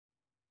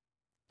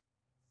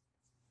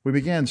We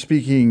began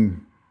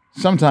speaking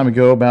some time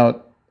ago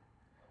about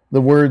the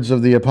words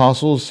of the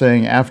apostles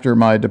saying, "After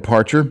my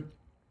departure,"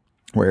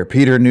 where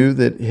Peter knew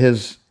that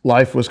his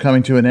life was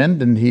coming to an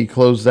end, and he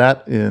closed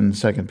that in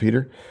 2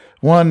 Peter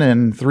 1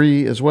 and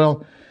 3 as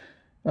well.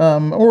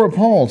 Or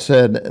Paul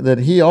said that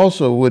he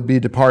also would be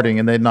departing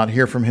and they'd not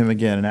hear from him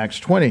again in Acts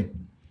 20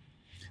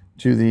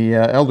 to the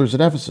elders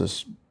at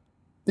Ephesus.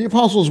 The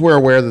apostles were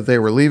aware that they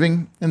were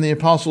leaving, and the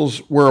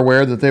apostles were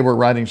aware that they were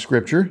writing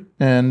scripture,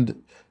 and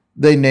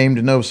they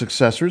named no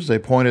successors. They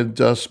pointed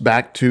us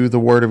back to the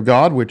Word of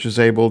God, which is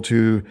able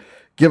to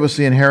give us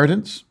the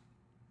inheritance.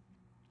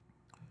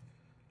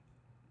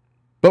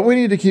 But we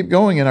need to keep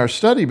going in our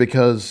study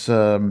because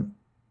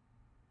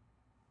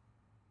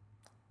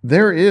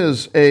there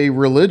is a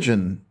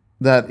religion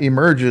that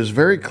emerges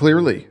very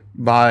clearly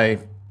by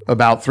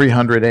about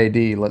 300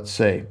 AD, let's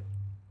say.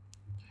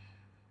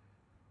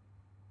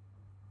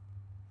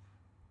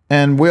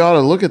 And we ought to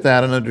look at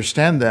that and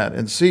understand that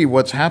and see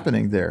what's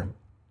happening there.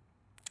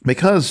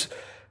 Because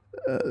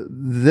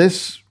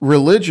this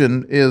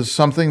religion is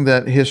something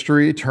that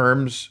history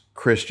terms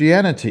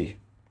Christianity.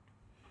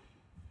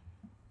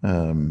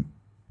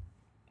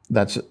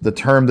 That's the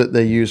term that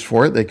they use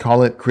for it. They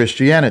call it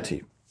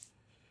Christianity.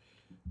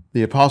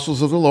 The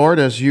apostles of the Lord,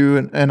 as you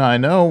and I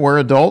know, were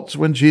adults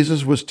when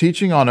Jesus was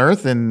teaching on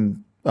earth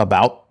in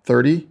about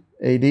 30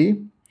 AD.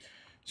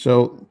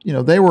 So,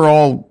 they were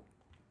all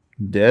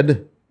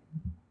dead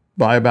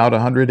by about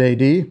 100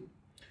 AD.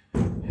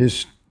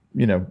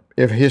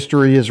 If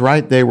history is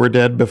right, they were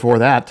dead before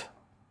that.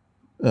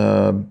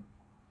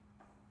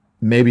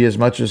 Maybe as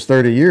much as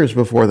 30 years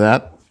before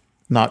that.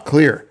 Not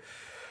clear.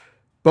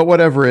 But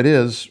whatever it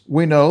is,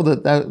 we know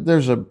that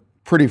there's a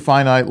pretty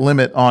finite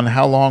limit on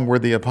how long were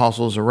the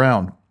apostles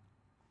around.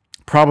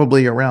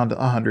 Probably around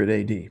 100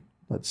 AD,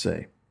 let's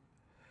say.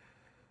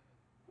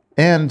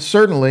 And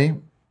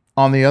certainly,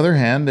 on the other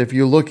hand, if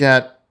you look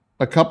at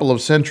a couple of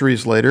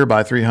centuries later,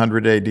 by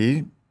 300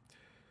 AD,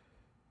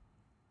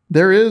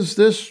 there is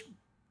this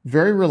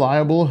very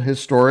reliable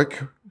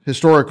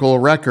historical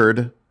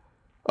record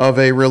of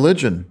a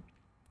religion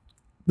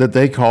that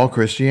they call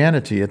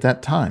Christianity at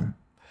that time.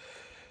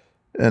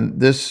 And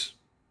this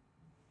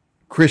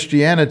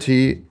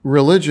Christianity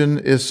religion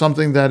is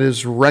something that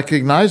is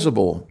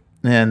recognizable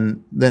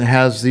and that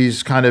has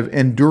these kind of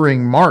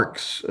enduring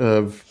marks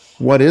of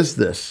what is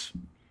this?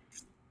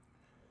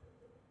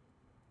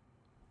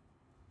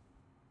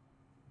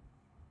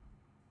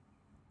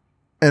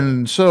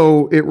 And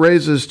so it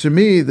raises to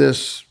me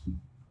this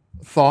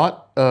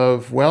thought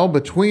of, well,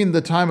 between the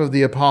time of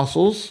the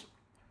apostles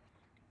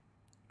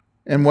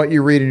and what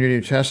you read in your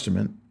New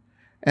Testament,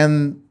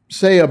 and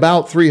say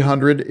about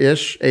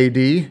 300-ish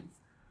AD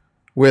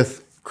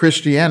with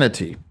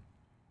Christianity,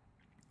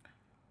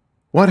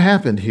 what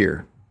happened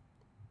here?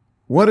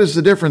 What is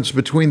the difference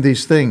between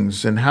these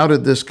things, and how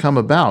did this come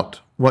about?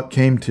 What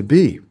came to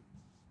be?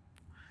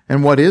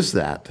 And what is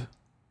that?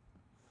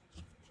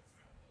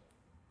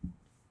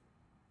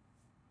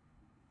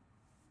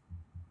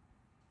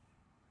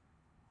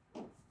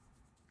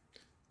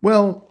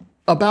 Well,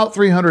 about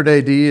 300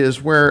 AD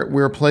is where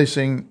we're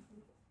placing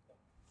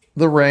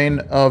the reign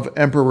of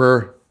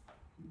Emperor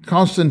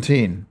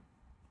Constantine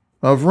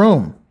of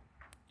Rome.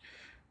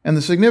 And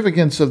the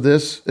significance of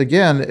this,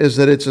 again, is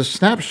that it's a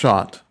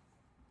snapshot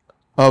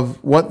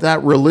of what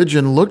that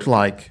religion looked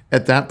like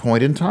at that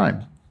point in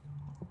time.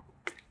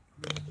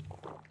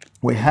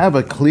 We have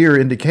a clear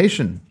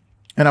indication,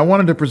 and I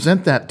wanted to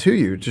present that to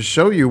you to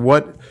show you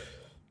what,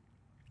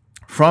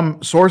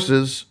 from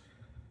sources,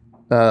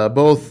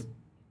 both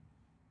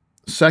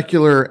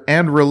secular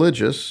and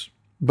religious,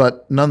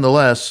 but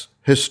nonetheless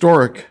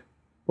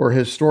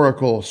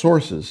historical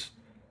sources,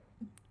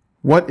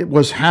 what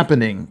was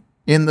happening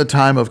in the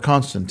time of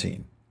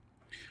Constantine.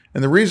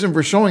 And the reason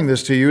for showing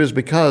this to you is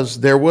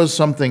because there was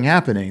something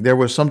happening. There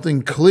was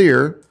something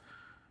clear,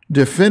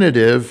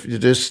 definitive,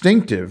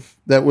 distinctive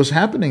that was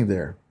happening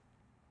there.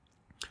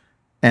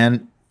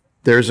 And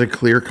there's a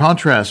clear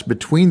contrast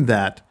between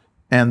that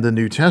and the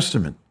New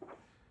Testament.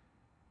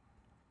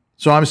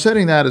 So I'm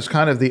setting that as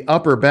kind of the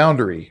upper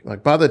boundary.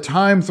 Like by the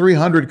time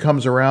 300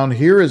 comes around,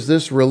 here is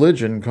this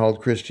religion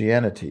called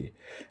Christianity.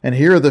 And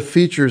here are the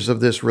features of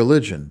this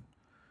religion.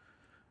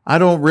 I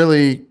don't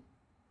really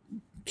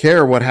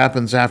care what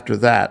happens after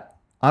that.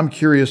 I'm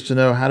curious to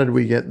know, how did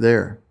we get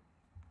there?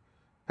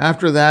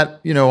 After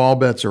that, all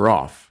bets are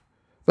off.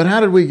 But how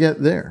did we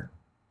get there?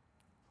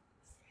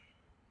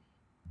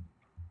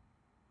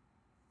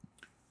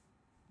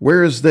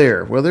 Where is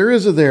there? Well, there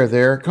is a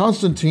there.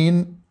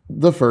 Constantine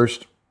the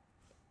First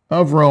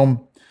of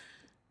Rome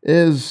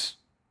is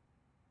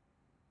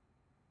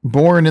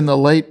born in the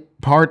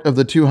late part of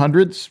the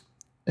 200s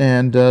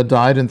and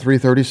died in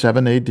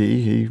 337 AD.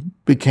 He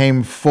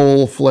became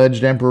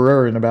full-fledged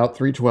emperor in about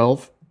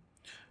 312,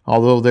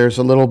 although there's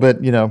a little bit,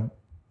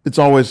 it's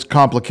always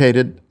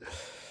complicated.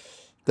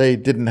 They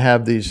didn't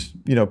have these,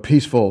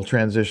 peaceful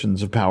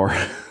transitions of power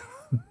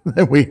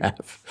that we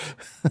have.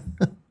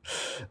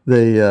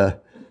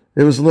 It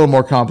was a little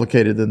more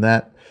complicated than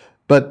that,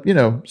 but,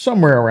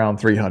 somewhere around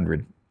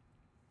 300.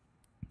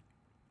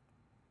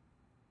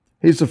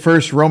 He's the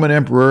first Roman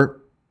emperor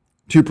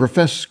to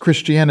profess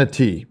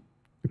Christianity,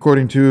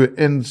 according to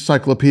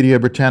Encyclopedia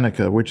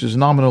Britannica, which is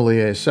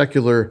nominally a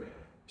secular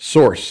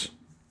source.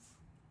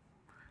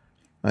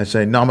 I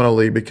say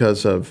nominally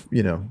because of,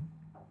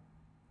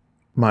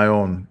 my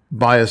own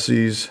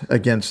biases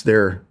against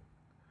their,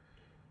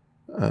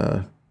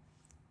 I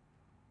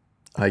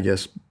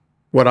guess,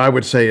 what I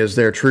would say is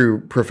their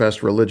true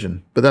professed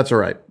religion. But that's all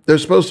right. They're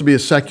supposed to be a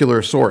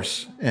secular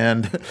source,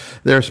 and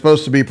they're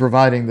supposed to be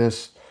providing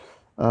this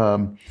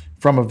from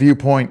a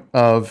viewpoint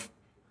of,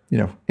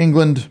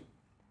 England.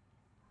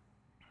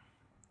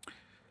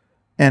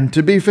 And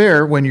to be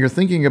fair, when you're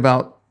thinking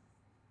about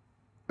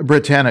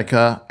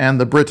Britannica and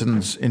the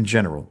Britons in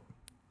general,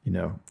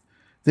 the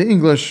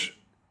English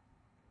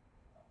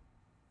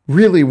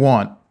really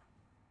want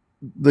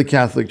the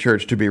Catholic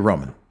Church to be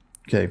Roman,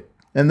 okay?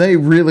 And they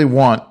really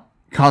want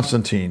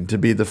Constantine to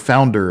be the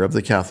founder of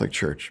the Catholic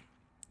Church.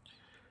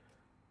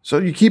 So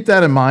you keep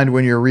that in mind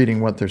when you're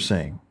reading what they're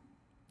saying.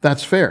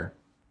 That's fair.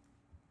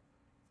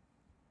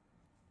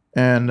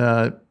 And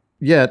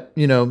yet,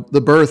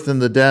 the birth and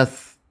the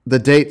death, the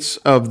dates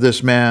of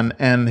this man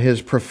and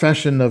his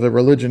profession of a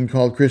religion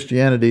called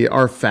Christianity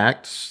are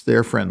facts.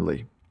 They're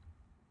friendly.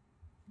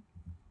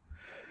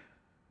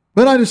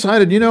 But I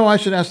decided, I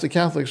should ask the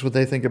Catholics what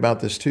they think about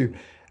this too.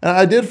 And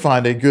I did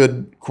find a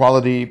good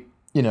quality,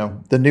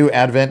 the New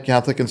Advent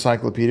Catholic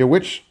Encyclopedia,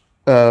 which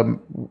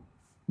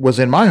was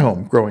in my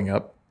home growing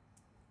up,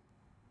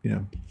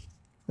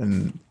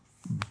 and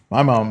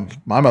my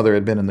mother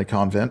had been in the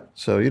convent.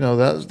 So,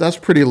 that's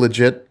pretty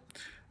legit.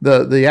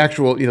 The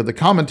actual, the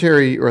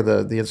commentary or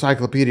the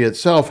encyclopedia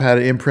itself had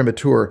an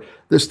imprimatur.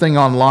 This thing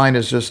online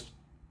is just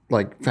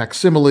like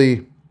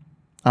facsimile.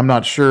 I'm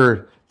not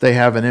sure they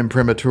have an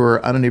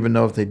imprimatur. I don't even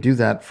know if they do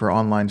that for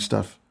online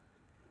stuff,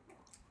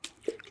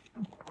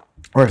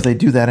 or if they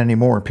do that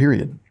anymore,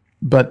 period.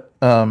 But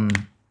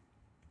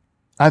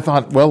I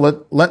thought,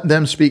 well, let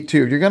them speak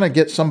too. You're going to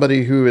get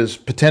somebody who is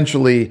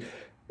potentially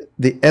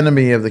the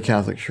enemy of the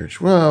Catholic Church.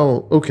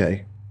 Well,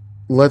 okay,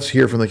 let's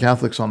hear from the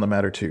Catholics on the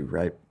matter too,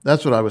 right?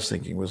 That's what I was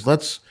thinking, was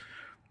let's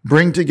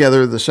bring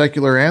together the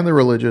secular and the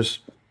religious,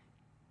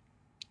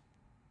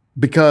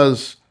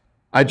 because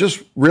I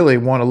just really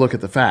want to look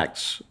at the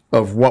facts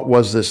of what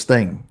was this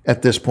thing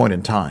at this point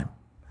in time.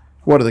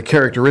 What are the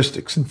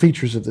characteristics and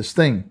features of this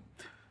thing?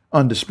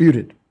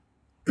 Undisputed.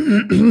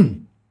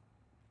 And,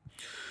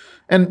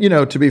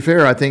 to be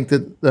fair, I think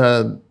that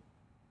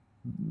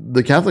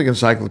the Catholic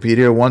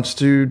Encyclopedia wants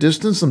to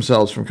distance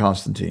themselves from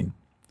Constantine.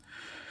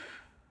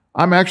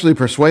 I'm actually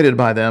persuaded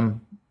by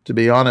them, to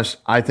be honest.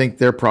 I think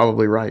they're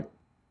probably right.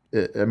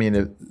 I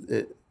mean,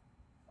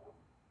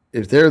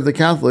 if they're the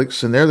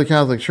Catholics and they're the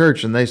Catholic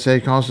Church and they say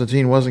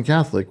Constantine wasn't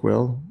Catholic,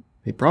 well,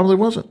 he probably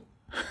wasn't,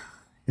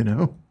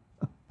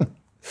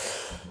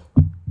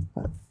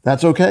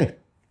 That's okay.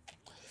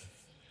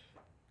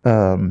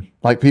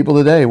 Like people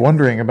today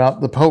wondering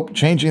about the Pope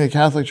changing the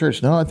Catholic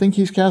Church. No, I think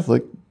he's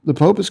Catholic. The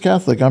Pope is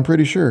Catholic, I'm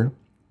pretty sure,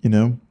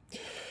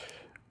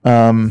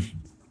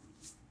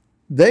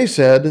 They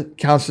said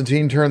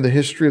Constantine turned the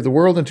history of the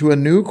world into a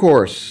new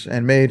course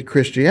and made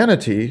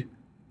Christianity,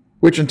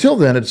 which until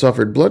then had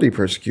suffered bloody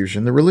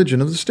persecution, the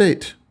religion of the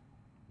state.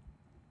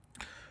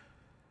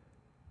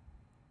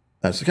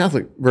 That's the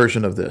Catholic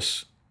version of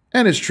this.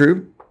 And it's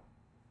true.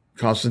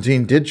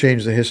 Constantine did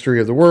change the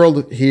history of the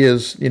world. He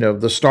is,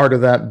 the start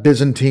of that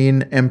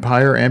Byzantine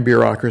Empire and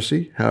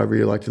bureaucracy, however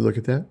you like to look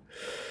at that.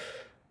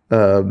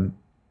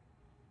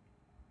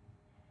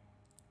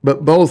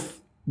 But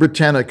both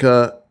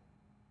Britannica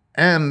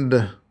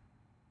and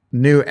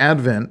New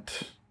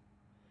Advent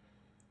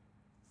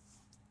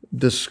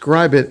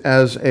describe it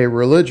as a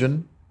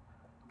religion,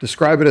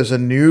 describe it as a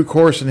new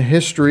course in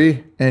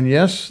history, and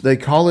yes, they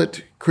call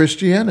it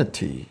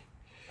Christianity.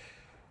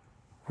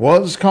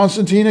 Was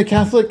Constantine a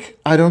Catholic?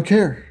 I don't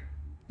care.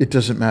 It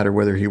doesn't matter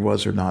whether he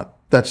was or not.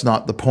 That's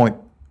not the point.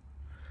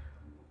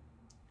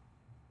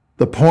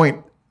 The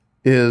point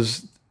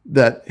is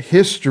that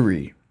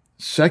history,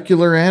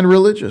 secular and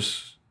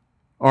religious,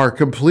 are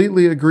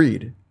completely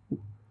agreed.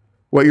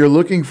 What you're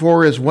looking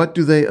for is, what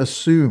do they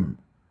assume?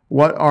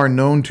 What are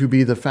known to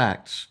be the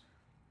facts?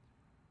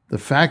 The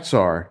facts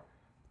are,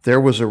 there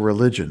was a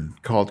religion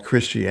called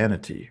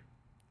Christianity.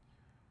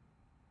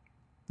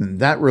 And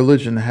that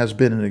religion has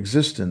been in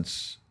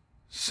existence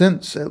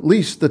since at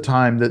least the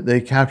time that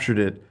they captured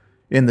it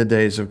in the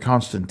days of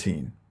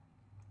Constantine.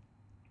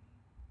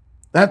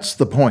 That's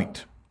the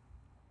point.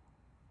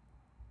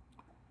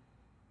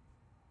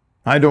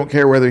 I don't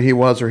care whether he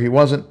was or he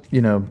wasn't.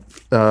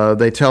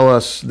 They tell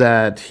us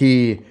that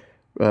he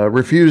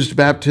refused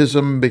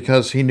baptism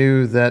because he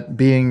knew that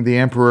being the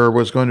emperor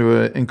was going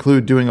to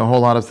include doing a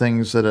whole lot of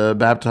things that a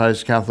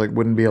baptized Catholic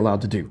wouldn't be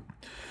allowed to do.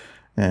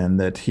 And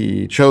that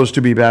he chose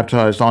to be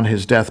baptized on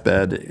his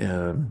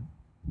deathbed,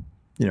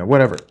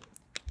 whatever.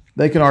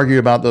 They can argue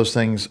about those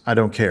things. I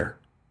don't care.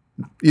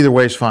 Either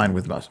way is fine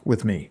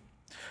with me.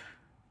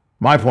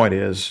 My point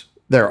is,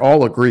 they're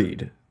all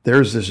agreed.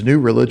 There's this new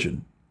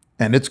religion,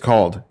 and it's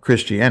called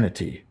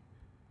Christianity.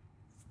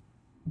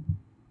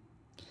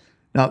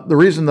 Now, the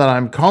reason that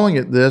I'm calling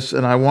it this,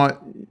 and I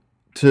want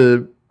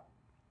to,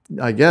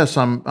 I guess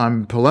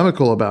I'm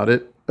polemical about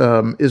it,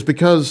 is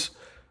because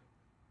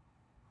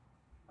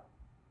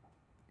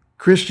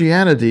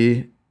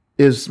Christianity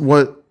is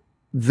what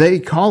they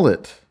call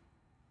it.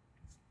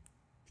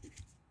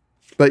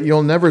 But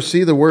you'll never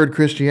see the word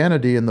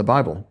Christianity in the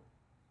Bible,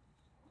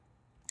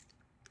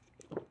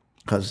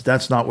 because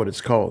that's not what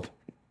it's called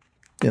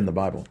in the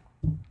Bible.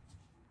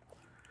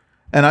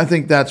 And I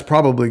think that's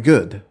probably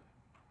good,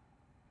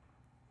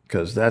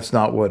 because that's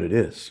not what it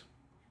is.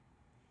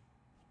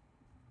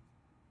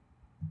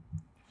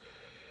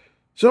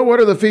 So what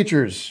are the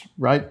features,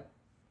 right?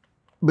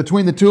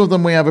 Between the two of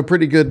them, we have a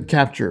pretty good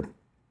capture.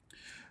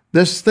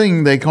 This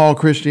thing they call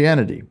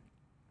Christianity,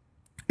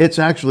 it's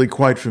actually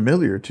quite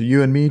familiar to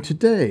you and me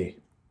today.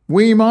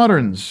 We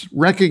moderns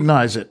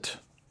recognize it.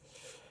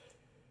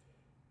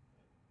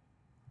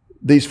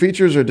 These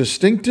features are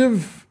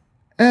distinctive,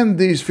 and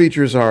these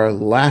features are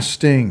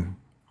lasting.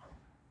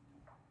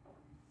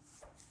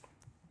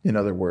 In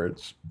other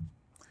words.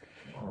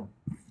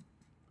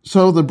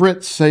 So the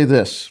Brits say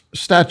this: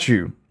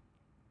 statue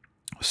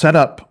set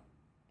up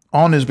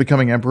on his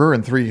becoming emperor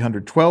in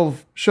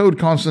 312 showed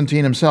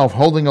Constantine himself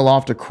holding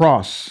aloft a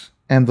cross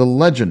and the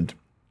legend,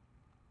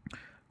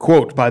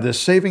 quote, "By this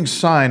saving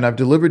sign I've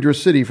delivered your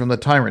city from the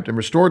tyrant and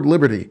restored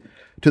liberty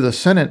to the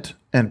Senate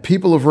and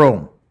people of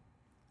Rome."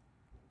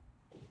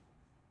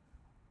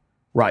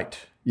 Right.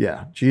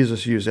 Yeah.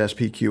 Jesus used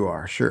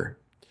SPQR. Sure.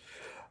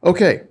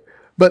 Okay.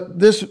 But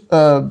this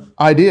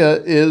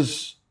idea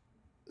is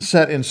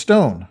set in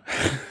stone.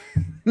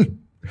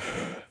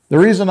 The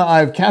reason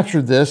I've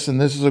captured this,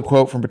 and this is a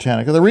quote from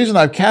Britannica, the reason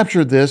I've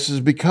captured this is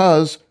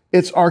because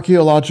it's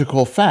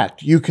archaeological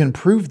fact. You can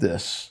prove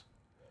this.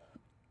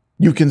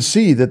 You can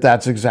see that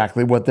that's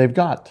exactly what they've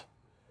got.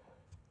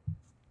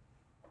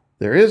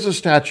 There is a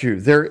statue.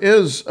 There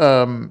is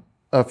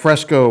a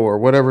fresco or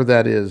whatever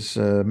that is,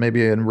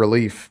 maybe in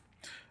relief,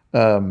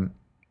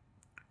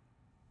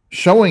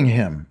 showing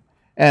him.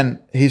 And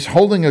he's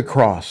holding a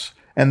cross.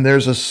 And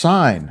there's a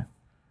sign,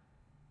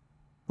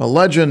 a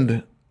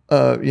legend,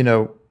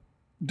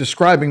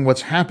 describing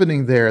what's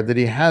happening there, that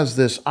he has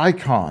this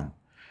icon.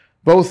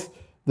 Both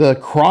the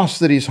cross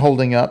that he's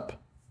holding up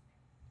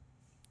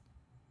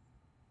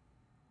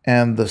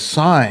and the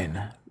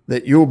sign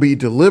that you'll be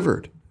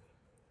delivered.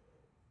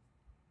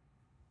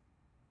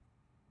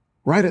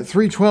 Right at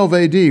 312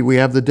 AD, we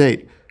have the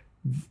date.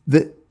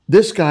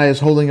 This guy is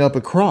holding up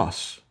a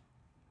cross.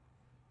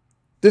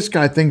 This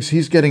guy thinks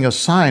he's getting a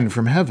sign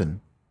from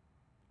heaven.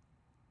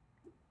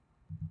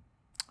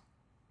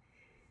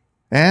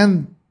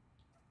 And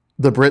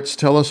the Brits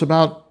tell us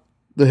about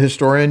the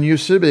historian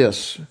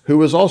Eusebius, who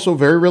was also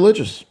very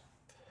religious.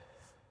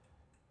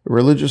 A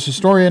religious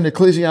historian,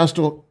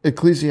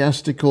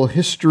 ecclesiastical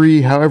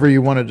history, however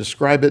you want to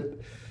describe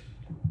it.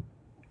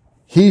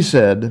 He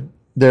said,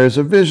 "There's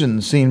a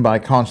vision seen by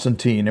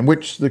Constantine in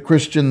which the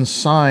Christian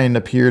sign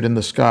appeared in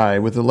the sky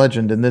with the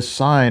legend, 'In this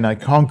sign I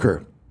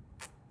conquer.'"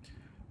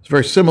 It's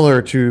very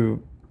similar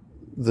to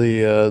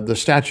the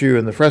statue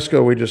and the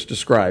fresco we just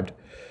described,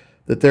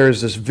 that there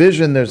is this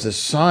vision, there's this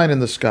sign in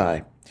the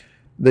sky.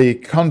 The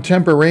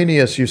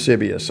contemporaneous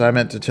Eusebius, I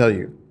meant to tell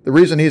you, the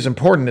reason he's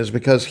important is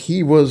because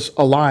he was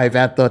alive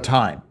at the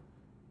time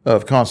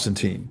of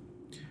Constantine.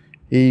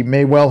 He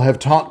may well have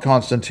taught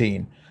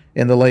Constantine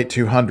in the late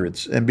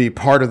 200s and be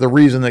part of the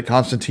reason that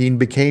Constantine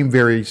became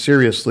very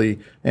seriously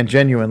and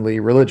genuinely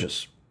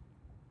religious.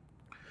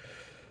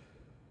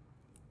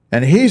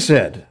 And he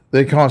said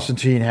that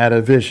Constantine had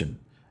a vision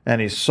and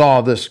he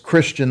saw this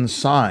Christian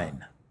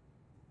sign.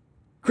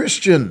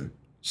 Christian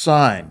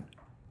sign,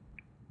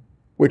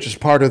 which is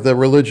part of the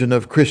religion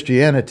of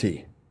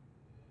Christianity.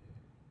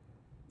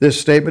 This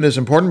statement is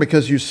important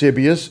because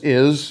Eusebius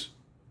is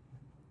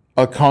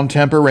a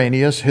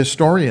contemporaneous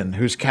historian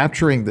who's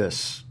capturing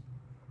this.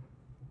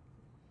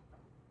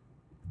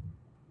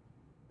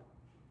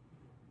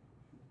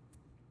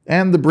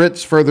 And the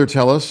Brits further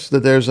tell us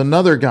that there's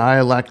another guy,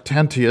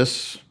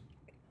 Lactantius,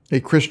 a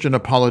Christian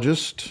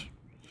apologist,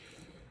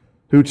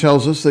 who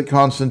tells us that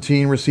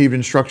Constantine received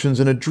instructions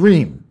in a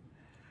dream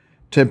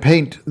to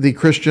paint the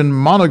Christian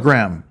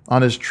monogram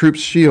on his troops'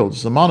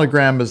 shields. The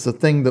monogram is the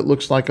thing that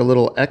looks like a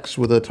little X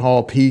with a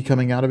tall P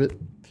coming out of it,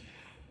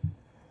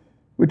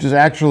 which is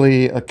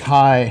actually a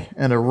chi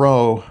and a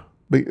rho.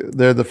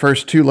 They're the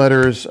first two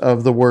letters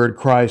of the word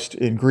Christ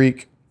in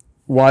Greek.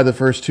 Why the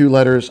first two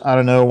letters? I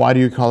don't know. Why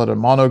do you call it a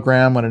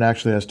monogram when it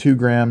actually has 2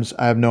 grams?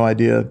 I have no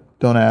idea.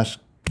 Don't ask.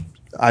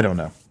 I don't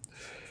know.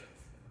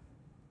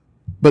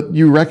 But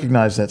you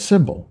recognize that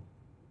symbol.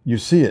 You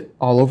see it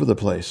all over the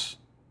place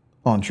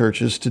on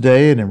churches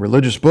today and in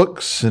religious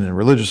books and in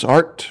religious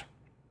art.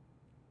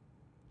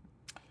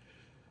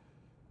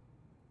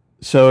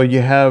 So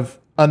you have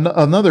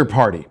another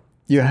party.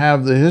 You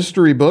have the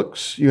history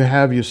books. You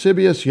have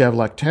Eusebius. You have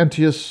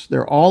Lactantius.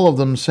 They're all of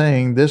them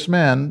saying this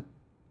man,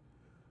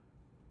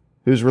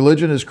 whose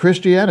religion is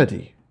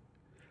Christianity,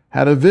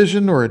 had a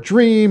vision or a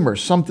dream or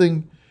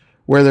something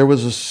where there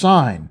was a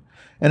sign.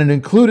 And it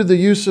included the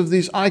use of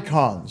these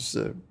icons,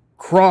 the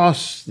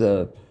cross,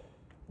 the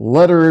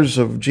letters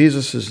of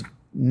Jesus'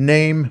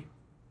 name,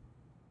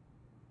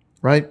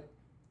 right?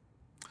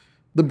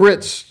 The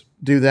Brits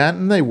do that,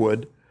 and they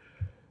would.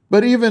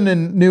 But even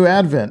in New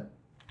Advent,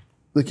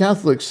 the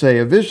Catholics say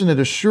a vision had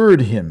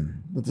assured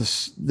him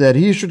that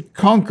he should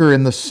conquer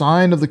in the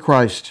sign of the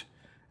Christ,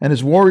 and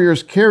his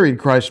warriors carried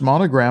Christ's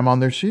monogram on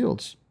their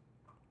shields,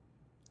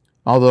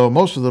 although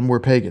most of them were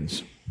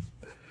pagans.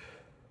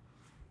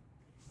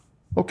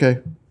 Okay,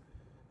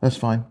 that's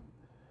fine.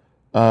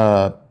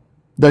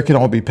 They can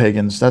all be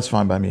pagans. That's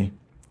fine by me.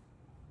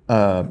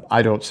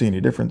 I don't see any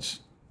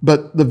difference.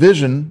 But the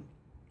vision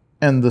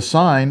and the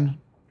sign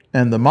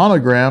and the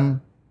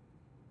monogram,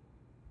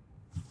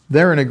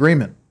 they're in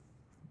agreement.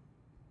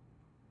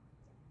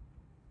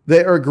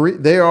 They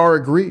are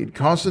agreed.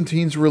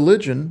 Constantine's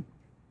religion,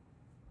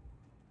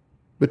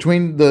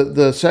 between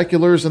the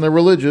seculars and the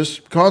religious,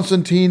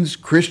 Constantine's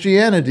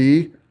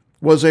Christianity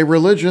was a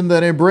religion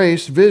that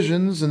embraced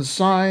visions and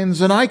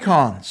signs and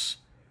icons.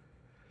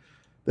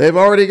 They've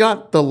already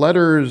got the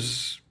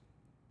letters,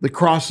 the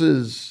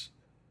crosses,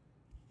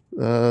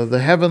 the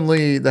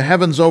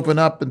heavens open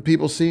up and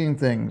people seeing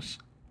things.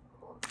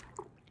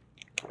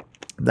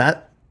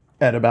 That,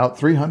 at about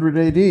 300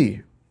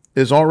 AD,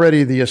 is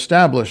already the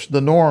established,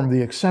 the norm,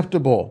 the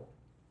acceptable.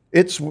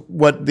 It's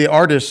what the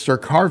artists are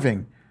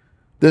carving.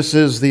 This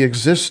is the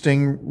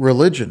existing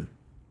religion.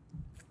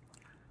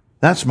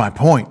 That's my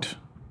point.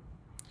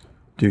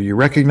 Do you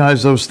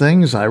recognize those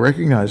things? I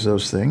recognize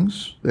those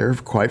things. They're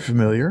quite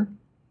familiar.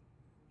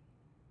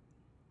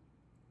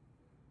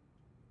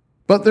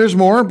 But there's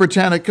more.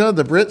 Britannica,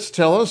 the Brits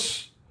tell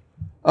us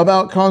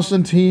about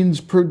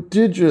Constantine's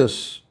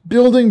prodigious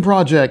building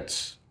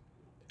projects.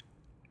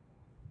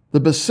 The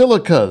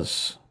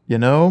basilicas,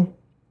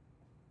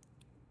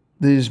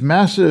 these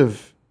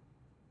massive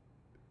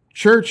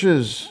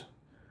churches,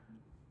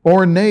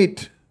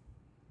 ornate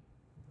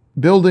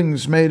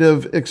buildings made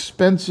of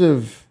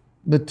expensive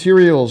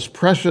materials,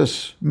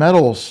 precious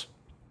metals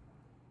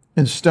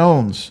and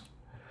stones.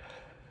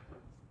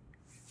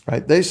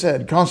 Right? They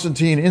said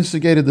Constantine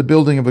instigated the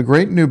building of a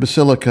great new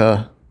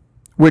basilica,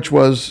 which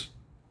was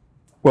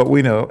what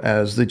we know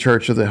as the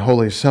Church of the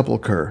Holy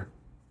Sepulchre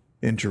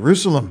in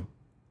Jerusalem,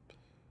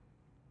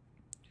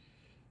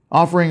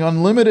 offering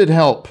unlimited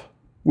help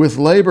with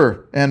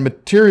labor and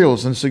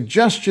materials and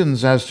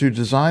suggestions as to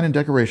design and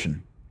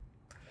decoration.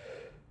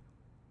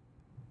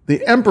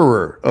 The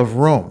Emperor of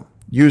Rome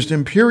used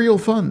imperial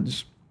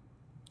funds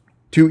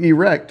to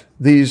erect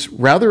these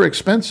rather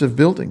expensive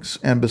buildings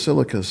and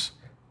basilicas,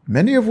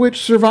 many of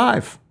which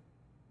survive.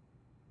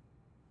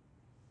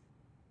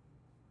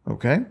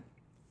 Okay?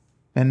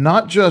 And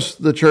not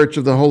just the Church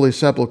of the Holy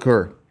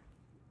Sepulchre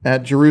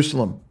at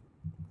Jerusalem,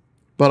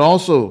 but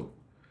also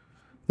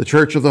the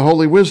Church of the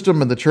Holy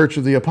Wisdom and the Church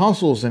of the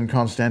Apostles in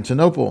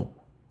Constantinople.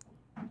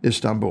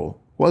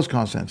 Istanbul was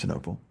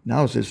Constantinople.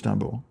 Now it's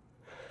Istanbul.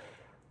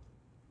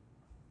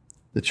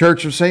 The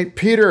Church of St.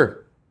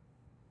 Peter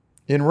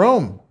in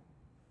Rome,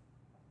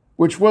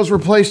 which was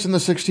replaced in the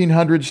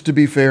 1600s, to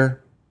be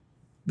fair.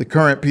 The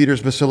current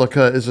Peter's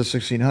Basilica is a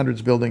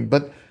 1600s building,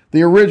 but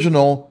the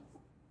original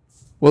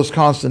was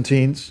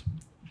Constantine's.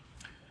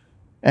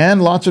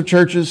 And lots of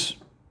churches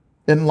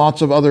in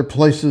lots of other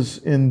places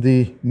in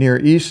the Near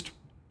East.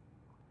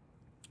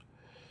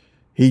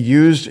 He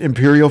used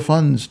imperial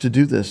funds to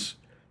do this.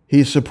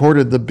 He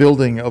supported the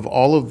building of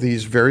all of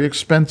these very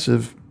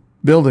expensive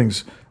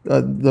buildings,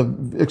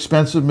 the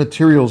expensive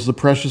materials, the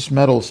precious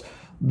metals,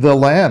 the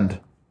land,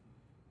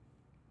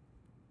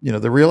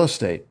 the real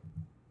estate.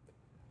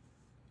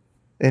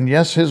 And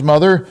yes, his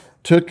mother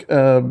took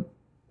a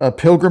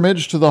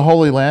pilgrimage to the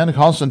Holy Land,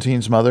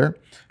 Constantine's mother.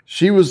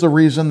 She was the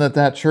reason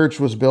that church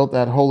was built,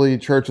 that Holy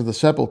Church of the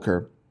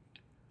Sepulchre,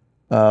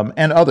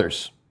 and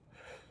others.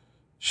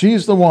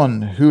 She's the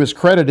one who is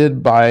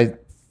credited by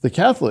the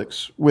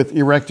Catholics with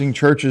erecting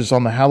churches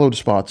on the hallowed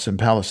spots in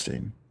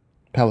Palestine.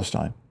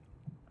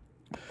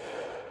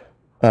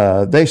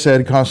 They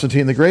said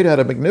Constantine the Great had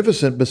a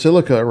magnificent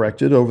basilica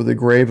erected over the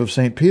grave of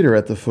St. Peter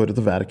at the foot of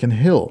the Vatican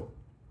Hill.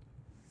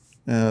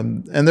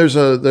 And there's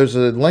a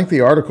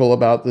lengthy article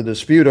about the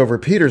dispute over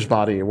Peter's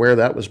body, where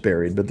that was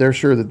buried, but they're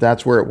sure that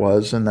that's where it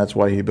was, and that's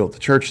why he built the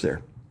church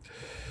there.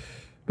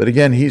 But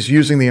again, he's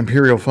using the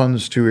imperial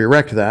funds to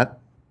erect that.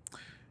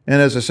 And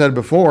as I said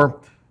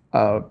before,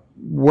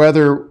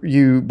 whether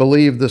you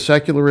believe the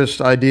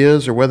secularist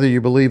ideas or whether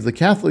you believe the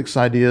Catholics'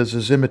 ideas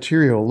is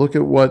immaterial. Look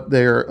at what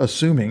they're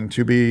assuming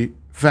to be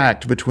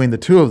fact between the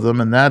two of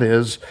them, and that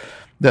is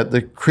that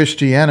the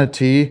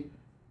Christianity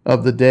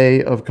of the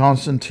day of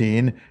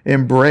Constantine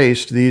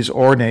embraced these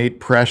ornate,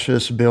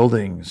 precious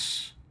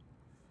buildings.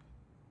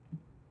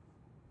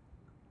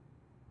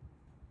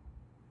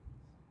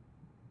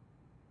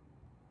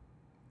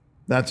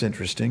 That's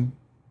interesting.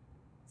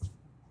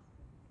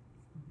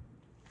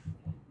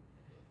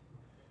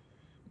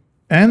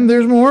 And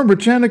there's more.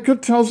 Britannica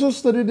tells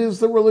us that it is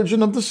the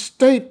religion of the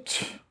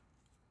state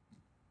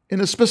in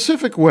a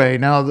specific way.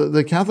 Now,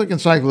 the Catholic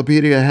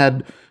Encyclopedia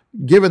had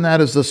given that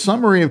as the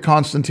summary of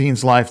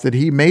Constantine's life, that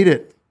he made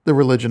it the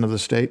religion of the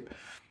state.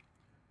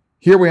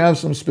 Here we have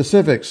some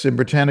specifics in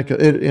Britannica,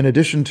 in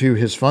addition to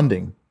his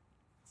funding.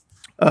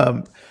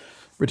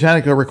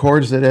 Britannica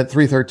records that at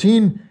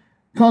 313,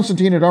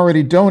 Constantine had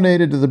already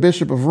donated to the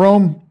Bishop of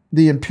Rome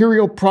the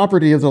imperial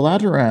property of the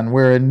Lateran,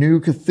 where a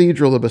new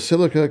cathedral, the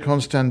Basilica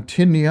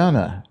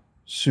Constantiniana,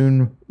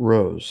 soon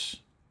rose.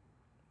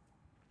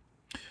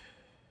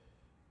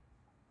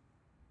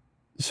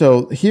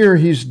 So here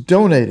he's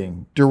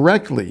donating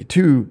directly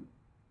to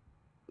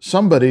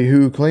somebody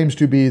who claims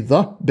to be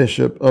the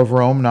Bishop of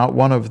Rome, not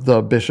one of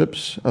the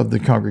bishops of the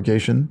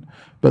congregation,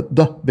 but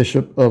the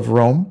Bishop of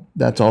Rome.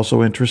 That's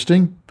also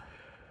interesting.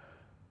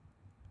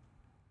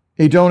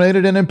 He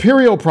donated an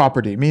imperial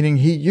property, meaning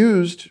he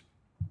used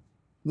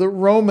the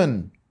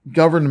Roman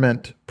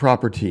government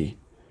property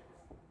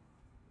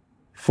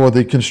for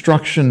the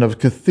construction of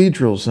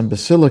cathedrals and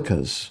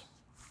basilicas.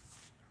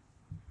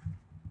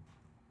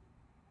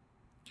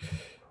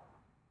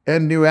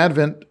 And New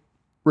Advent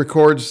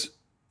records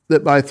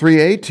that by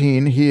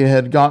 318 he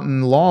had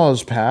gotten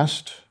laws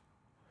passed,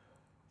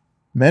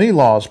 many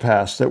laws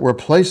passed that were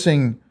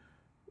placing,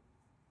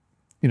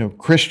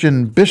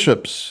 Christian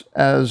bishops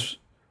as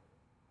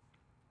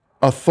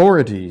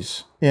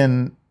authorities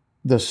in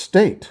the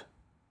state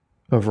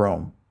of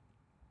Rome.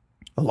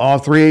 The law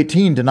of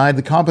 318 denied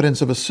the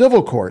competence of a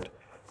civil court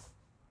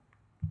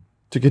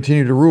to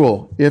continue to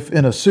rule if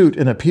in a suit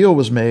an appeal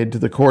was made to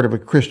the court of a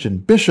Christian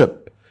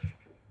bishop.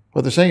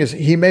 What they're saying is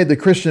he made the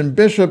Christian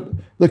bishop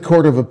the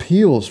court of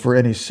appeals for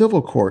any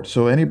civil court.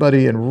 So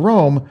anybody in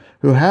Rome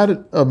who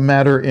had a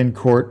matter in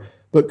court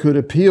but could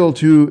appeal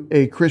to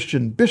a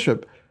Christian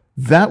bishop,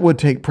 that would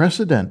take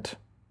precedent.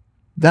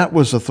 That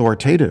was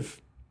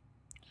authoritative.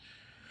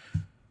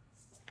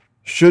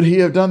 Should he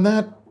have done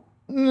that?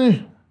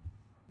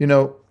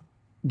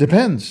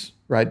 Depends,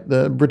 right?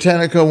 The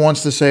Britannica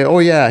wants to say, oh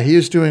yeah, he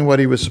is doing what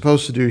he was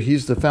supposed to do.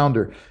 He's the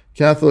founder.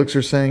 Catholics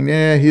are saying,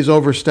 he's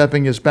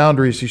overstepping his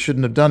boundaries. He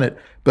shouldn't have done it.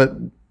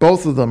 But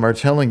both of them are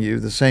telling you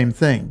the same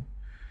thing.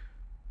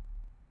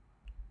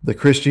 The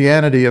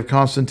Christianity of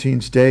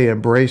Constantine's day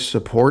embraced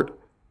support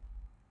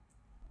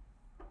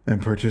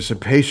and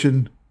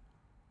participation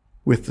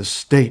with the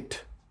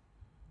state.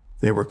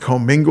 They were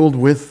commingled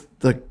with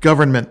the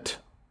government.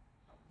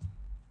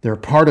 They're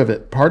part of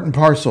it, part and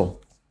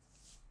parcel.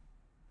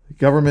 The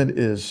government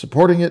is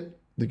supporting it.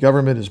 The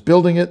government is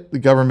building it. The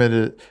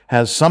government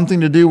has something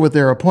to do with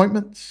their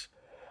appointments.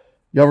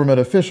 Government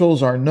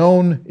officials are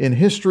known in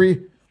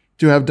history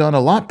to have done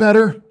a lot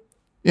better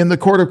in the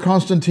court of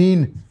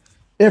Constantine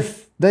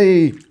if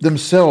they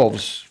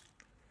themselves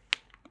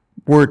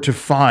were to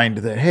find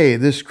that, hey,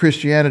 this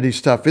Christianity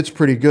stuff, it's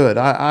pretty good.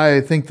 I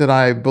think that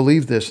I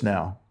believe this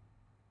now.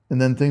 And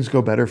then things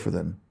go better for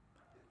them.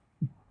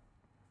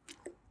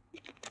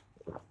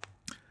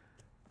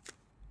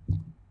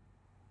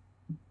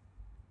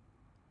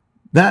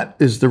 That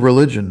is the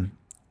religion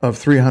of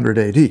 300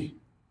 AD. A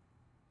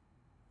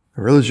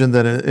religion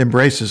that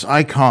embraces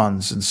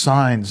icons and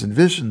signs and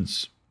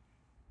visions.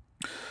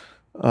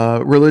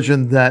 A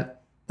religion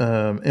that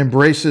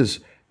embraces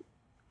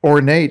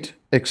ornate,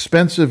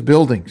 expensive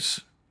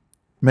buildings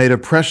made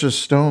of precious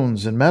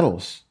stones and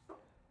metals.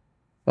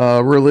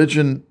 A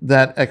religion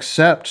that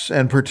accepts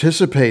and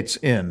participates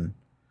in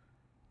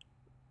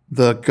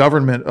the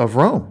government of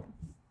Rome,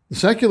 the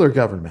secular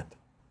government.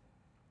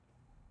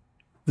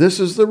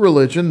 This is the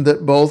religion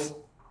that both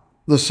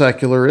the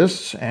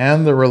secularists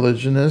and the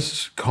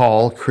religionists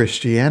call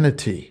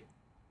Christianity.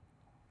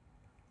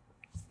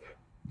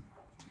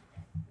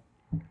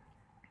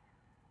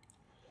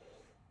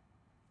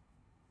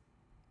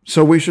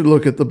 So we should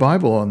look at the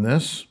Bible on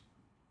this.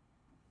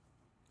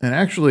 And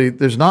actually,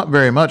 there's not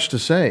very much to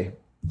say.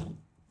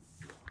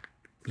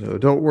 So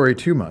don't worry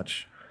too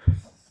much.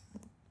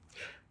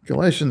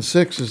 Galatians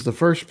 6 is the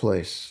first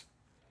place.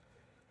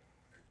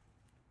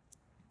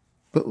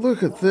 But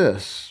look at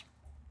this.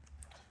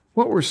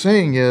 What we're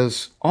saying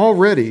is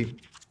already,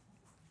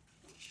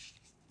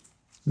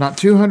 not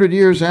 200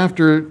 years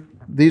after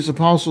these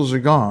apostles are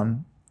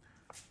gone,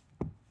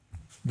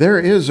 there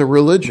is a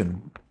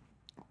religion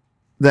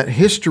that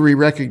history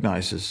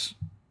recognizes.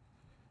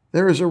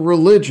 There is a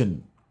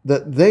religion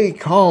that they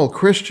call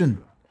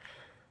Christian.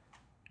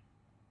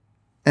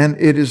 And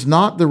it is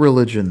not the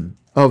religion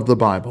of the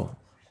Bible.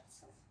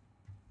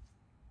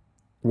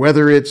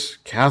 Whether it's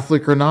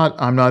Catholic or not,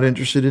 I'm not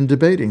interested in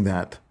debating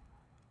that.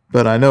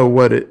 But I know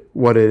what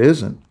it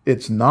isn't.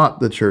 It's not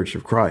the Church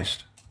of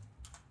Christ.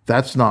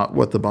 That's not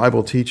what the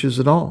Bible teaches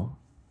at all.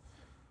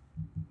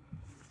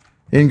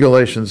 In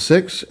Galatians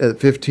 6 at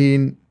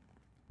 15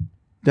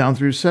 down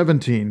through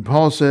 17,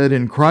 Paul said,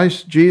 "In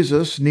Christ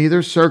Jesus,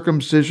 neither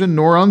circumcision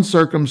nor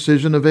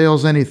uncircumcision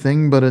avails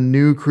anything but a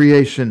new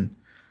creation.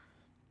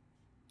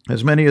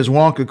 As many as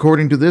walk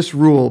according to this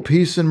rule,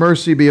 peace and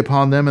mercy be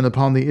upon them and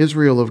upon the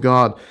Israel of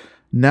God.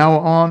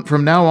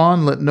 From now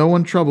on, let no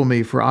one trouble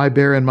me, for I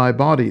bear in my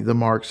body the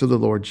marks of the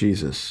Lord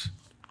Jesus."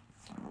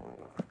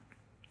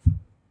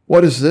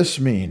 What does this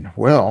mean?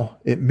 Well,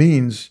 it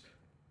means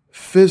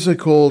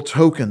physical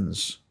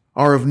tokens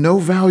are of no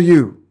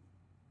value.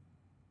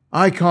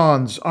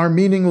 Icons are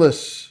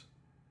meaningless.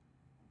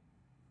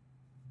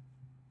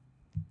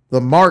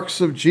 The marks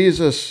of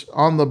Jesus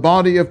on the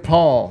body of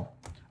Paul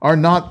are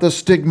not the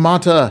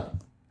stigmata,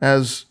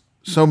 as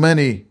so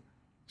many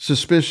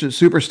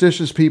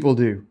superstitious people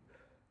do.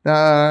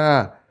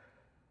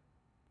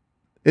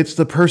 It's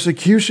the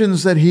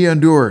persecutions that he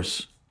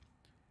endures.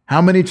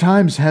 How many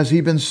times has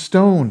he been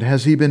stoned?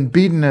 Has he been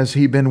beaten? Has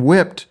he been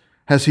whipped?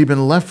 Has he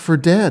been left for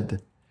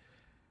dead?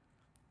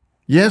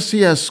 Yes,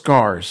 he has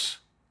scars.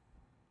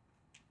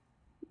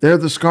 They're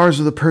the scars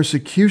of the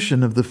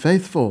persecution of the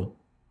faithful.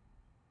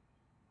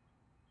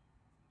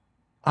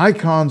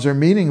 Icons are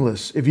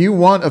meaningless. If you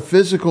want a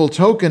physical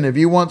token, if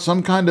you want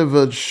some kind of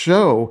a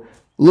show,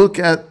 look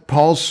at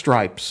Paul's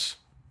stripes.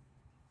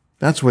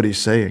 That's what he's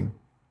saying.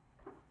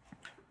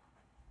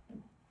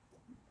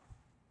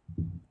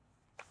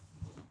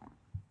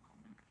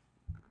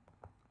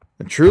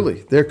 And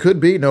truly, there could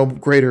be no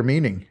greater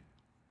meaning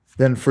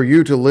than for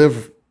you to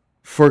live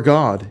for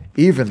God,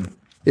 even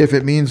if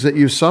it means that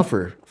you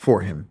suffer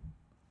for him.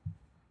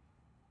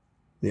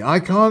 The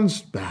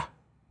icons,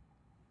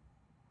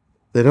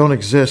 they don't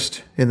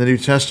exist in the New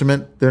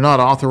Testament. They're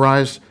not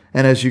authorized.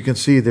 And as you can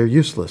see, they're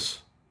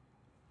useless.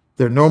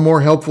 They're no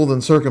more helpful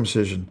than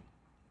circumcision.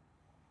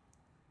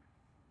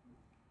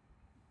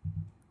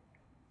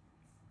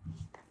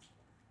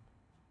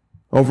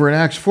 Over in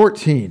Acts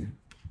 14,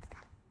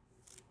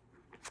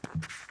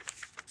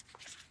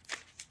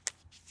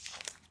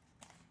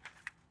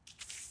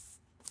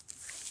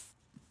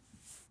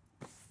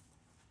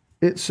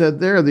 it said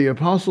there, the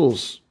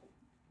apostles,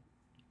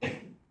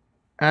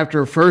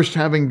 after first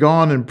having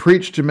gone and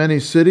preached to many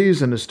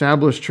cities and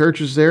established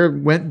churches there,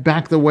 went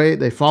back the way,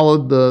 they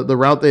followed the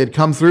route they had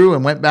come through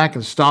and went back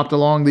and stopped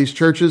along these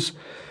churches,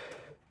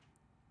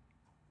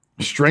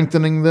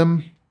 strengthening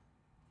them,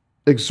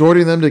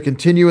 exhorting them to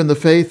continue in the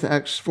faith,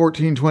 Acts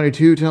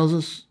 14:22 tells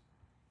us.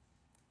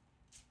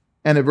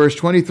 And at verse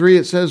 23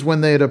 it says,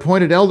 when they had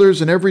appointed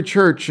elders in every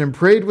church and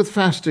prayed with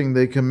fasting,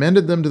 they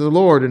commended them to the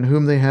Lord in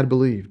whom they had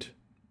believed.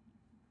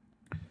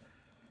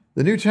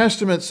 The New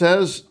Testament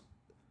says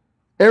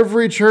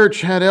every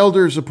church had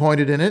elders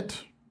appointed in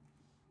it.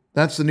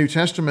 That's the New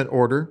Testament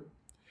order.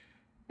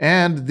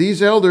 And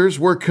these elders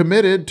were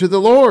committed to the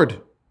Lord.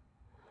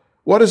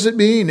 What does it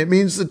mean? It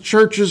means the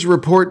churches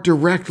report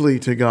directly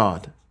to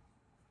God.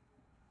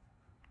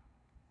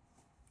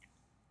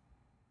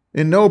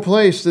 In no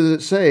place does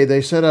it say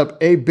they set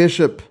up a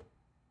bishop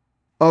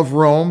of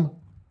Rome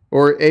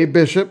or a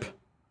bishop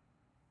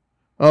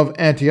of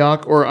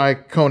Antioch or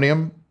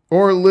Iconium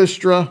or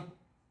Lystra.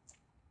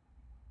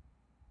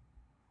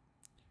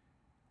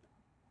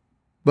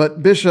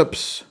 But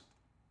bishops,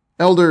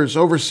 elders,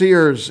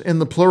 overseers in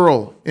the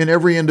plural in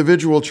every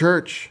individual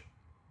church.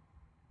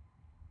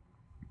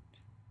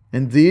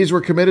 And these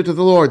were committed to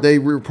the Lord. They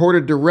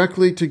reported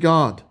directly to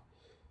God.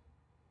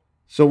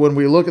 So when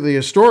we look at the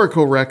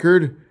historical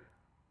record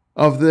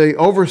of the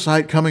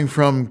oversight coming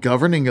from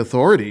governing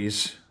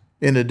authorities,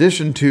 in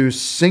addition to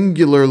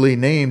singularly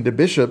named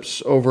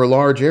bishops over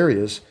large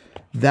areas,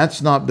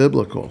 that's not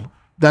biblical.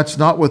 That's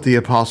not what the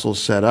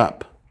apostles set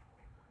up.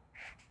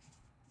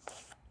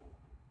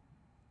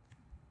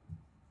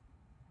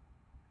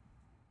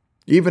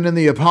 Even in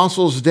the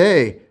apostles'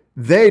 day,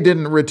 they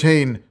didn't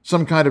retain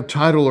some kind of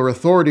title or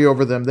authority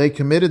over them. They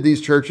committed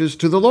these churches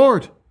to the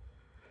Lord.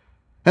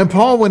 And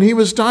Paul, when he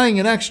was dying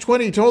in Acts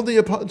 20, told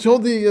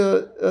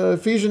the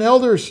Ephesian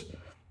elders,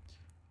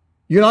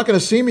 you're not going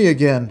to see me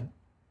again.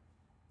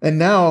 And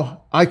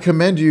now I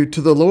commend you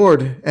to the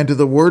Lord and to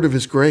the word of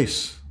his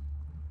grace.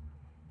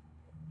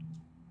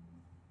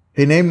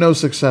 He named no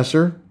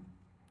successor,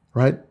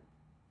 right?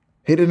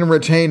 He didn't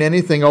retain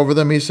anything over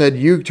them. He said,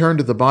 you turn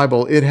to the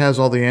Bible. It has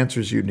all the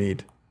answers you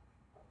need.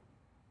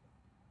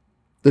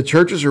 The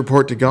churches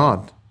report to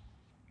God.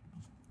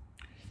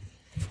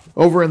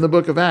 Over in the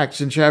book of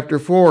Acts in chapter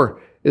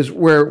 4 is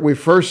where we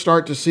first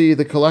start to see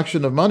the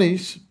collection of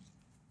monies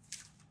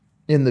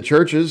in the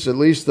churches, at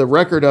least the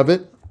record of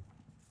it.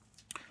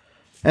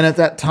 And at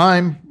that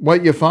time,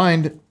 what you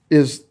find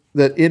is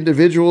that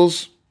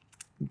individuals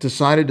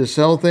decided to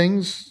sell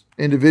things.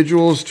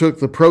 Individuals took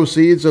the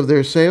proceeds of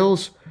their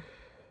sales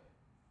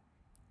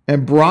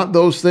and brought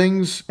those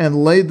things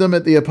and laid them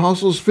at the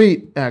apostles'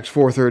 feet, Acts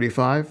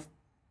 4:35.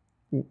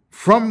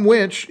 From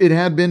which it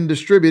had been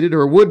distributed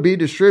or would be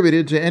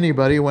distributed to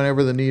anybody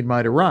whenever the need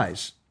might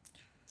arise.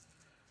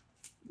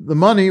 The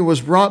money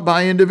was brought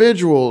by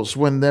individuals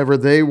whenever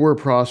they were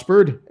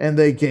prospered, and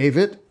they gave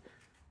it,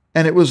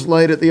 and it was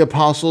laid at the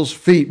apostles'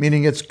 feet,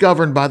 meaning it's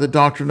governed by the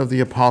doctrine of the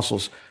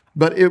apostles.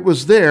 But it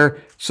was there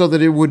so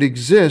that it would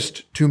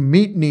exist to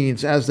meet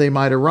needs as they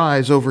might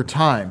arise over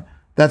time.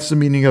 That's the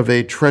meaning of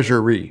a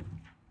treasury.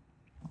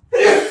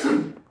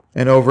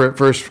 And over at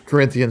 1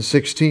 Corinthians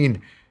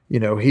 16,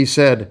 he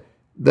said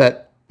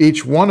that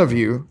each one of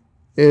you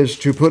is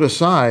to put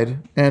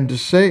aside and to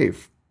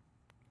save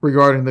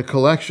regarding the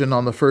collection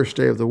on the first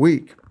day of the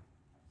week.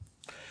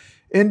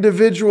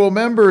 Individual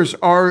members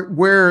are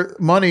where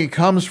money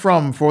comes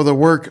from for the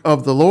work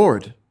of the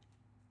Lord.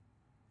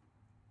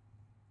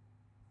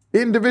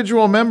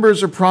 Individual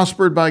members are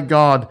prospered by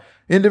God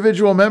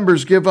Individual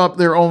members give up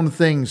their own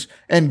things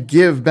and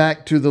give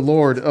back to the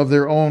Lord of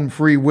their own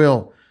free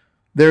will.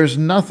 There's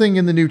nothing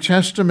in the New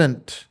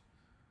Testament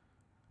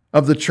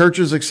of the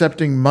churches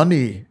accepting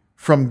money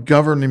from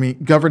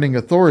governing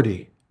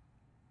authority,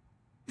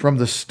 from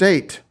the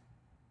state,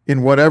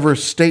 in whatever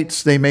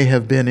states they may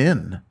have been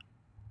in.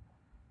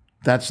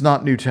 That's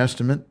not New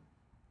Testament.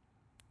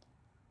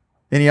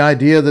 Any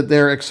idea that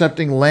they're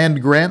accepting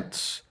land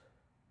grants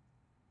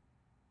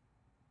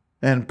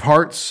and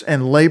parts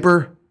and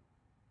labor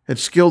and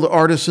skilled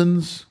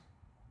artisans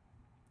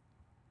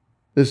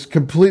is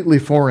completely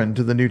foreign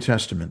to the New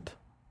Testament.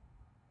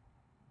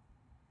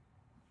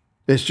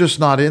 It's just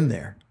not in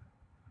there.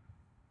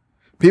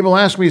 People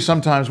ask me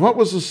sometimes, what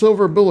was the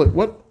silver bullet?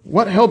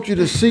 What helped you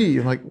to see?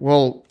 I'm like,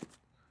 well,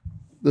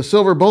 the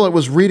silver bullet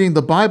was reading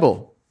the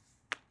Bible.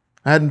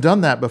 I hadn't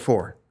done that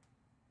before.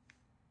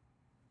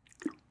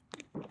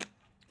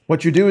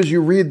 What you do is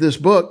you read this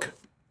book,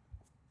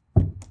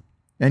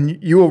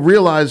 and you will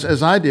realize,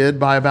 as I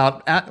did,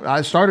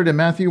 I started in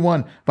Matthew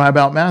 1, by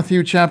about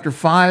Matthew chapter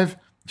 5,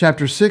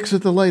 chapter 6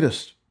 at the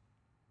latest,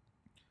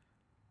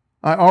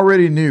 I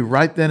already knew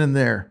right then and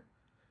there,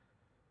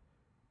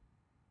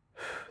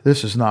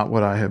 this is not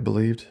what I have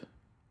believed.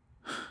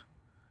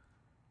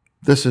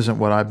 This isn't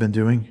what I've been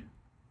doing.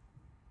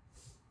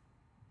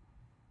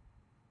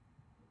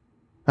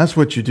 That's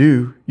what you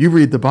do. You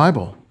read the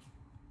Bible.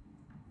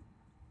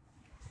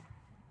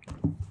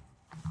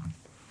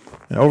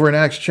 And over in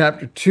Acts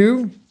chapter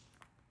 2,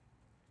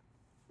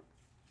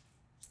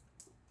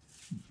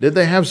 did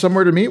they have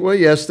somewhere to meet? Well,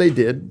 yes, they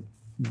did.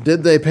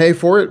 Did they pay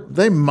for it?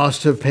 They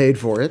must have paid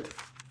for it.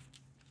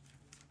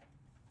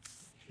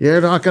 You're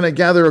not going to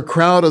gather a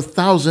crowd of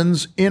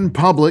thousands in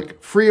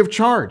public free of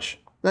charge.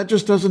 That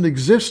just doesn't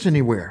exist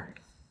anywhere.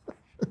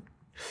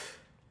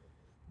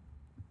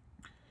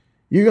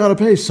 You got to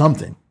pay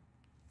something.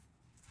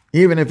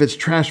 Even if it's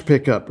trash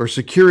pickup or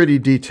security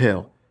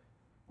detail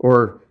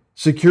or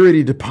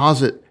security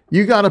deposit,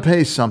 you got to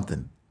pay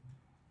something.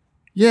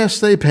 Yes,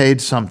 they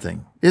paid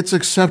something. It's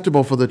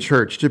acceptable for the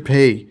church to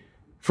pay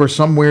for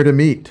somewhere to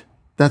meet.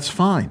 That's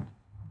fine.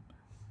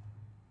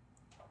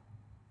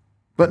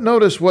 But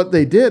notice what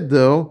they did,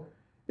 though.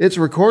 It's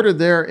recorded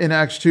there in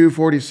Acts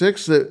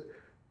 2:46 that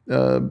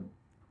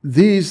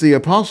the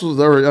apostles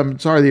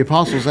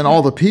and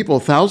all the people,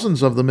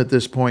 thousands of them at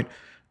this point,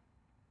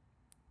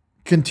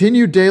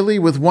 continued daily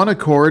with one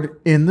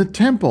accord in the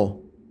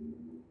temple.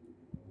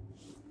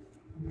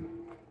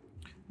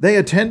 They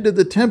attended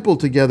the temple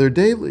together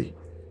daily,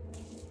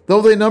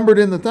 though they numbered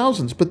in the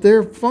thousands, but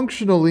they're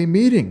functionally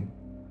meeting.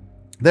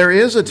 There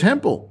is a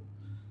temple,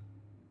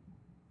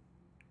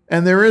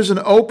 and there is an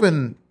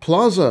open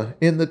plaza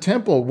in the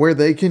temple where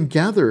they can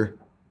gather,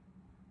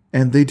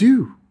 and they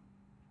do.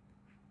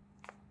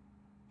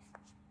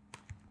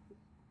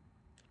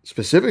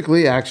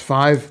 Specifically, Acts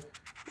 5,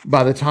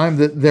 by the time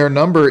that their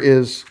number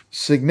is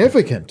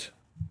significant,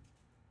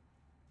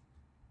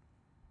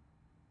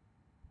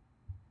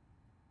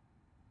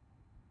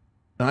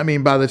 I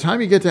mean, by the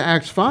time you get to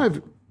Acts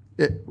 5,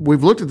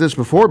 we've looked at this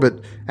before,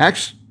 but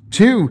Acts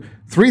 2,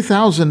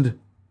 3,000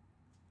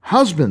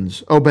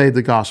 husbands obeyed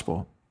the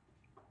gospel.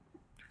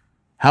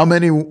 How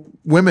many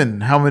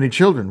women, how many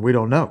children? We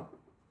don't know.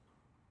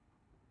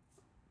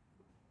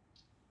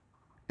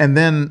 And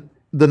then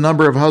the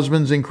number of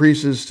husbands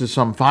increases to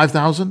some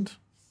 5,000.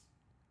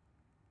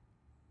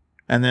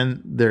 And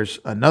then there's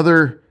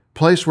another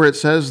place where it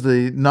says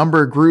the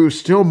number grew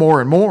still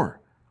more and more.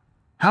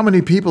 How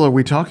many people are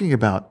we talking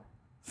about?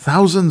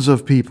 Thousands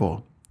of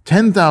people,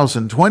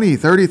 10,000, 20,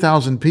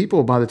 30,000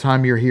 people by the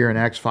time you're here in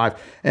Acts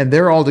 5. And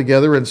they're all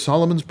together in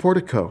Solomon's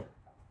portico.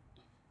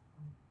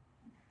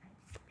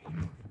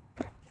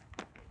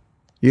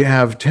 You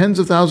have tens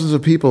of thousands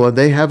of people and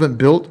they haven't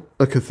built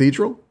a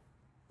cathedral?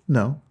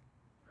 No.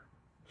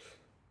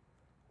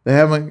 They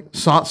haven't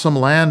sought some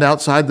land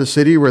outside the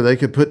city where they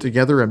could put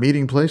together a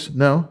meeting place?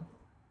 No.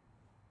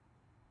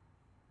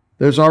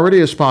 There's already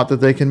a spot that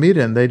they can meet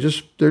in. They're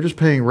just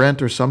paying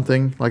rent or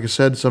something. Like I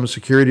said, some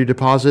security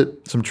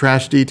deposit, some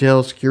trash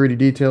detail, security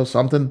detail,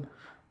 something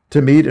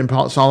to meet in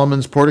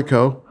Solomon's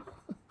portico.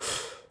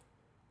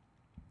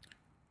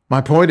 My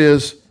point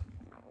is,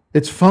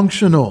 it's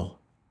functional.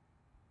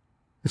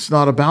 It's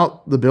not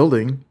about the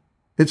building.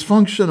 It's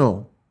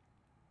functional.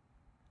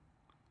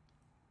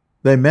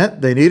 They met,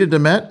 they needed to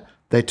meet,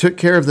 they took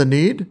care of the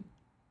need,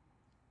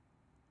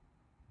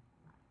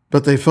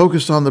 but they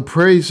focused on the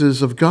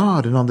praises of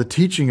God and on the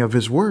teaching of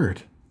His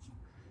Word.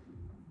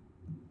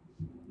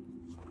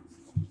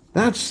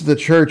 That's the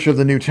church of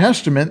the New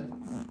Testament.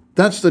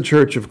 That's the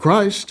church of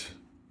Christ.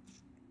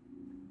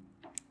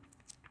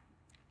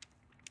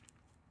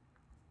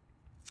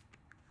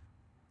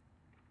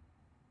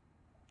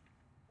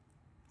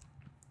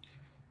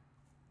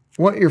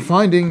 What you're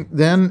finding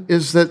then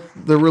is that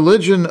the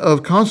religion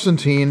of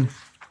Constantine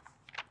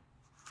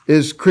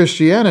is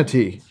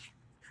Christianity,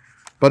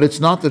 but it's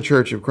not the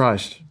Church of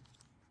Christ.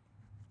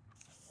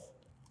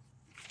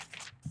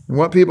 And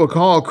what people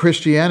call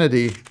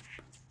Christianity,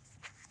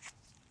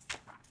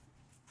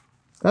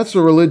 that's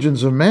the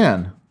religions of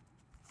man.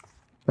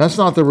 That's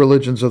not the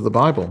religions of the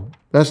Bible.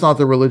 That's not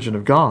the religion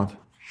of God.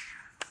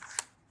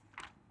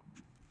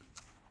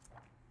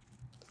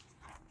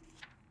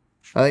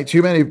 I think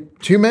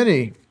too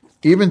many,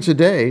 even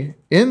today,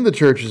 in the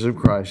churches of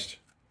Christ,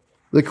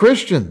 the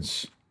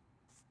Christians,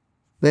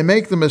 they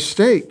make the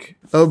mistake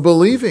of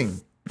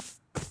believing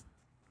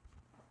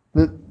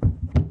that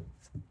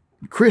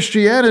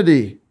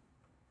Christianity,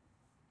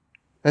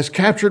 as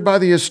captured by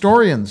the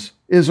historians,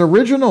 is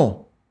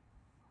original.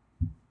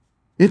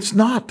 It's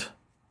not.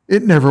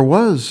 It never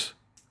was.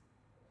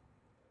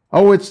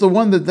 Oh, it's the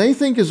one that they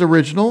think is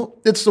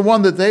original. It's the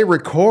one that they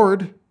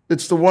record.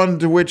 It's the one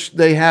to which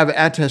they have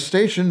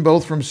attestation,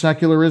 both from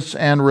secularists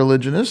and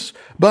religionists.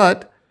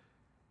 But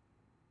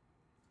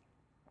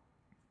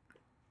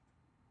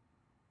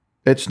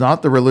it's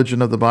not the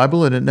religion of the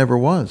Bible, and it never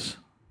was.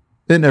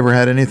 It never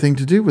had anything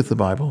to do with the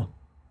Bible.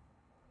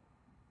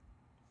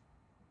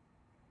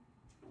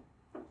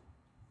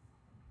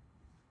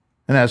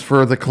 And as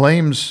for the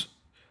claims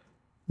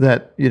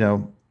that,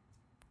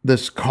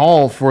 this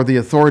call for the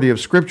authority of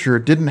Scripture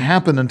didn't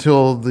happen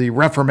until the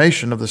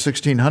Reformation of the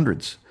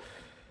 1600s.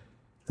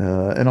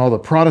 And all the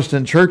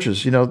Protestant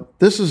churches,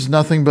 this is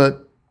nothing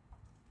but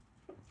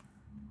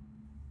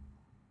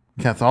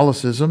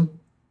Catholicism.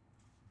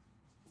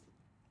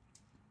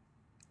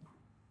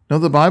 No,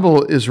 the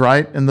Bible is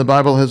right, and the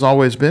Bible has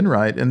always been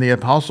right. And the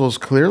apostles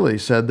clearly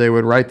said they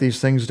would write these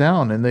things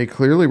down, and they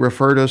clearly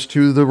referred us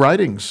to the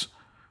writings.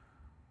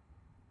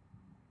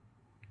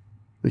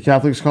 The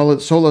Catholics call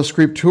it sola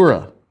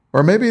scriptura,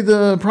 or maybe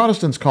the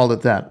Protestants called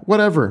it that.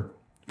 Whatever.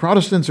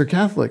 Protestants are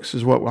Catholics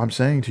is what I'm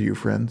saying to you,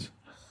 friends.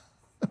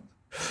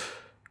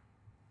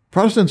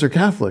 Protestants are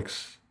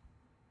Catholics.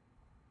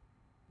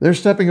 They're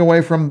stepping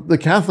away from the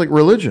Catholic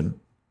religion,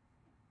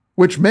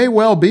 which may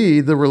well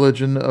be the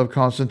religion of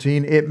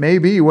Constantine. It may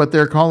be what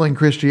they're calling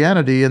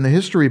Christianity in the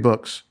history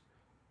books.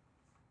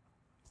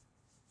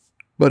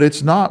 But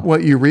it's not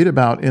what you read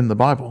about in the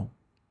Bible.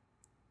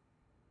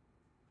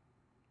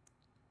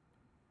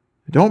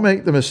 Don't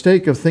make the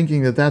mistake of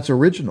thinking that that's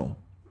original.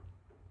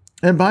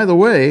 And by the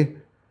way,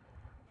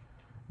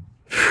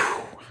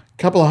 a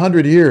couple of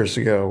 100 years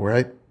ago,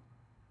 right?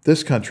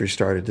 This country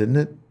started, didn't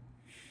it?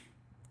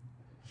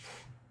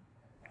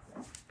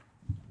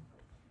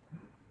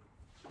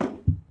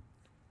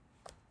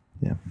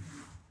 Yeah.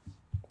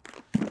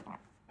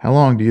 How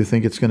long do you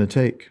think it's going to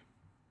take?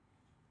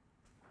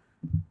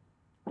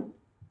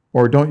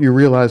 Or don't you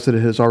realize that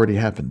it has already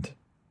happened?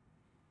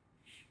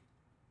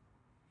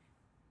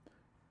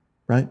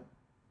 Right?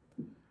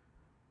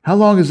 How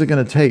long is it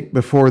going to take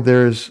before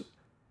there's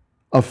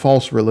a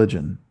false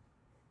religion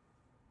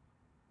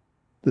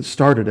that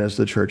started as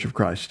the Church of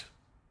Christ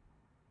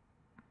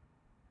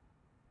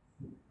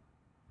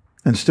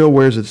and still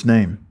wears its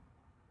name?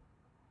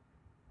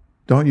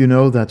 Don't you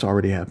know that's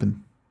already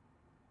happened?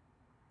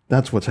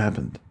 That's what's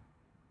happened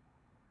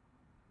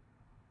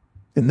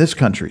in this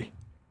country.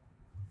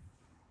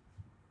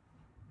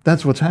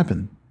 That's what's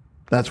happened.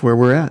 That's where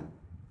we're at.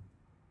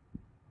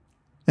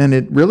 And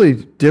it really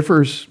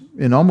differs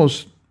in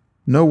almost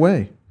no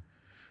way.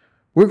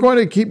 We're going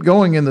to keep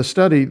going in the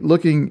study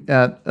looking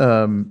at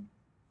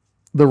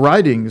the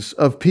writings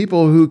of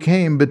people who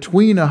came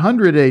between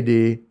 100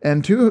 AD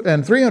and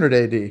 300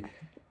 AD.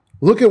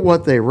 Look at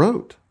what they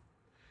wrote.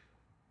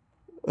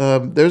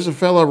 There's a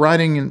fellow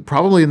writing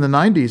probably in the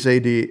 90s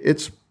AD.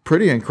 It's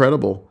pretty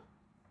incredible.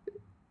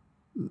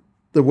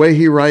 The way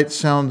he writes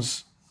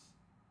sounds,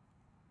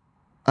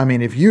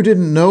 if you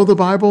didn't know the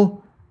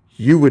Bible,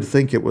 you would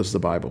think it was the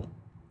Bible.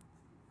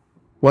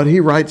 What he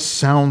writes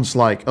sounds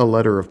like a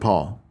letter of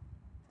Paul.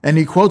 And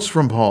he quotes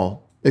from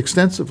Paul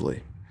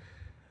extensively.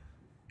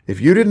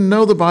 If you didn't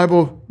know the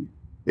Bible,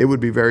 it would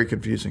be very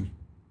confusing.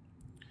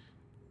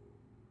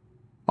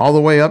 All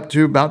the way up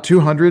to about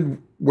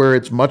 200, where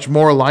it's much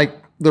more like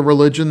the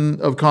religion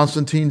of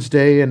Constantine's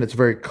day, and it's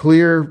very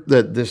clear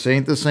that this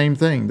ain't the same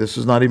thing. This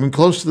is not even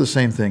close to the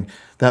same thing.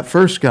 That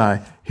first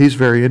guy, he's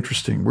very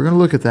interesting. We're going to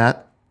look at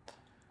that.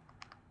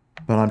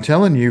 But I'm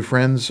telling you,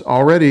 friends,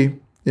 already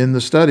in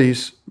the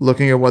studies,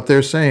 looking at what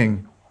they're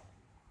saying,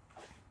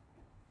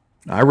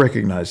 I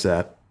recognize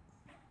that.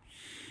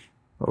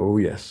 Oh,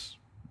 yes.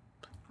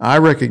 I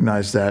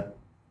recognize that.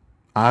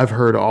 I've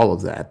heard all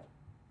of that.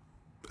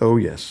 Oh,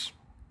 yes.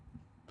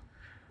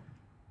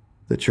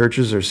 The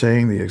churches are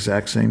saying the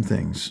exact same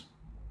things.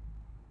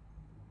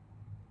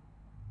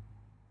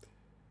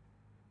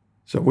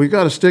 So we've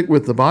got to stick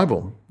with the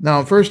Bible.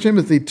 Now, 1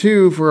 Timothy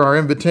 2, for our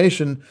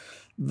invitation,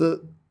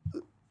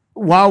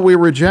 while we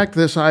reject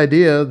this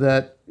idea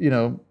that,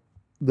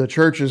 the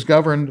church is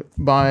governed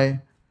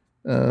by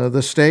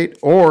the state,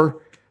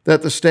 or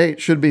that the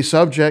state should be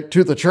subject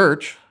to the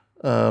church,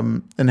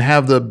 and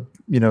have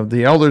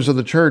the elders of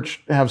the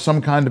church have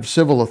some kind of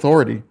civil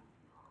authority,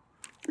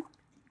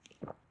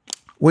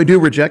 we do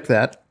reject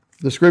that.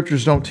 The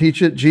scriptures don't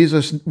teach it.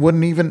 Jesus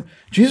wouldn't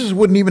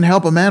even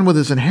help a man with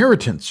his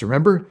inheritance.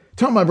 Remember?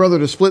 Tell my brother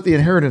to split the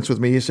inheritance with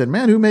me. He said,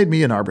 "Man, who made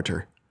me an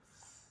arbiter?"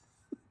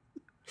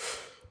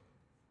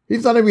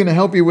 He's not even going to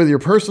help you with your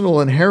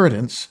personal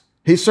inheritance.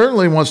 He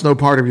certainly wants no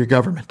part of your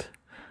government.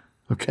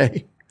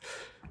 Okay?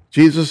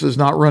 Jesus is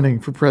not running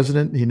for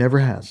president. He never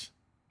has.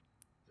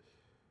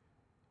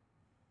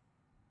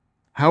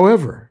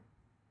 However,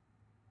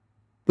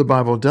 the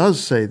Bible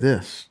does say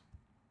this.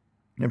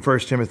 In 1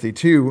 Timothy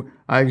 2,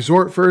 I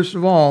exhort first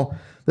of all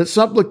that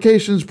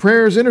supplications,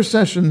 prayers,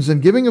 intercessions,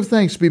 and giving of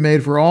thanks be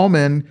made for all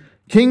men,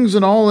 kings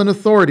and all in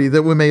authority,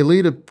 that we may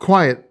lead a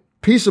quiet,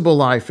 peaceable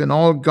life in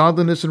all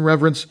godliness and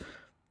reverence.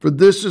 For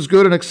this is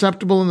good and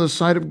acceptable in the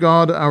sight of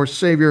God, our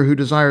Savior, who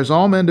desires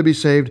all men to be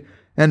saved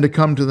and to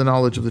come to the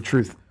knowledge of the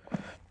truth.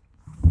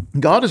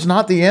 God is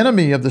not the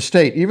enemy of the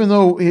state. Even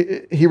though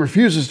he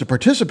refuses to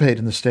participate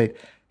in the state,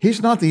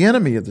 he's not the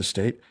enemy of the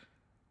state.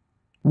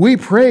 We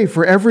pray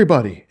for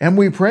everybody, and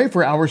we pray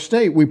for our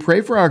state. We pray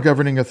for our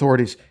governing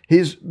authorities.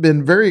 He's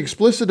been very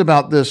explicit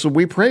about this. So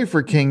we pray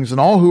for kings and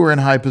all who are in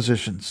high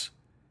positions.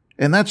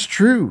 And that's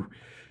true.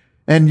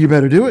 And you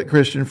better do it,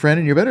 Christian friend,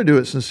 and you better do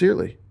it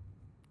sincerely.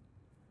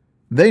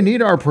 They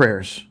need our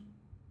prayers.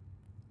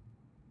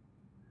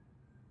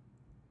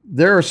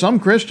 There are some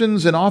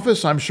Christians in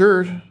office, I'm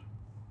sure,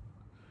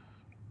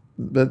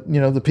 but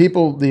the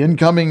people, the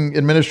incoming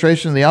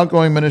administration, the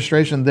outgoing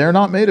administration, they're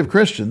not made of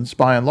Christians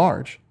by and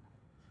large.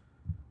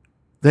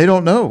 They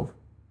don't know.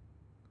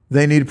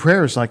 They need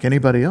prayers like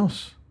anybody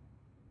else.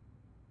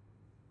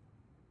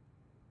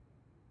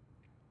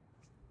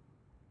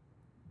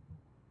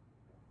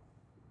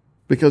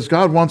 Because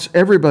God wants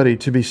everybody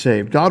to be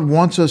saved. God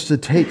wants us to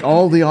take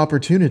all the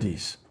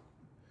opportunities.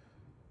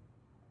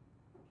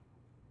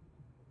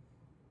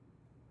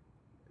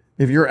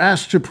 If you're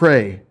asked to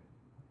pray,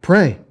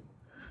 pray.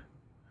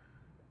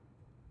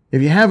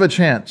 If you have a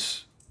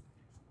chance,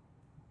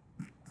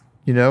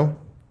 to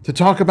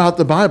talk about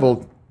the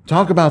Bible,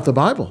 talk about the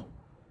Bible.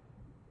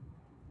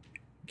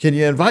 Can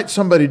you invite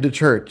somebody to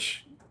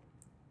church?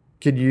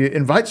 Can you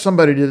invite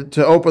somebody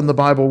to open the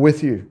Bible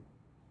with you?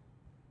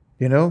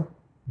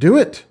 Do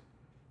it.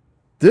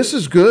 This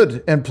is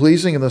good and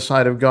pleasing in the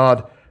sight of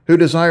God, who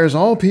desires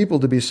all people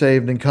to be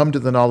saved and come to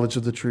the knowledge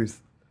of the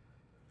truth.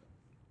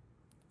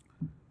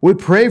 We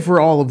pray for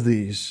all of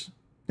these,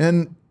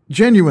 and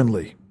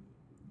genuinely,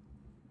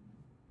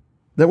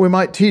 that we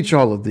might teach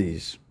all of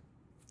these.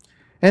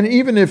 And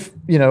even if,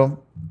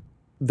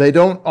 they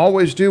don't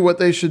always do what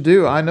they should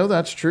do, I know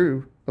that's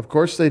true. Of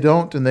course they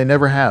don't, and they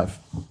never have.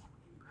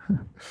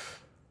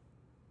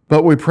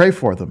 But we pray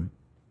for them,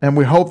 and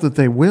we hope that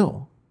they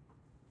will.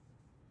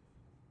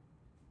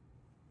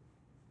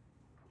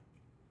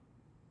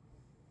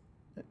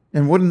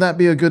 And wouldn't that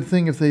be a good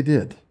thing if they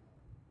did?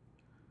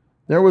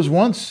 There was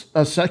once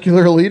a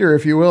secular leader,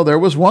 if you will. There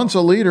was once a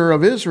leader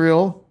of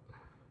Israel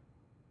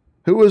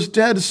who was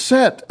dead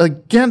set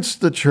against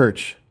the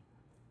church.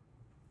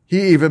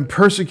 He even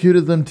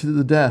persecuted them to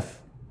the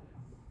death.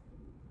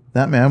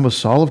 That man was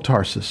Saul of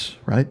Tarsus,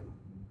 right?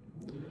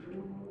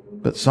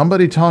 But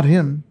somebody taught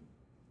him.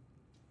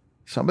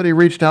 Somebody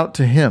reached out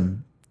to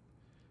him.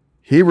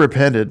 He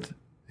repented.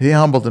 He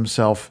humbled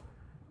himself,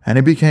 and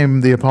he became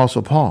the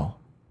Apostle Paul.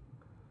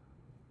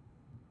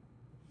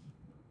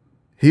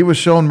 He was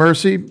shown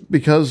mercy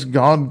because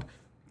God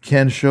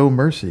can show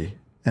mercy,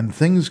 and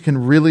things can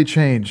really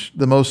change.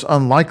 The most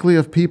unlikely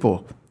of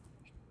people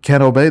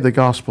can obey the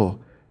gospel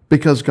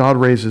because God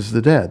raises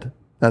the dead.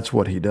 That's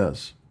what he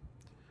does.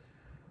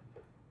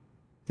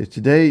 If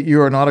today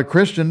you are not a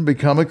Christian,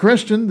 become a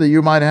Christian, that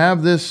you might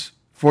have this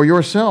for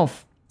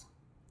yourself.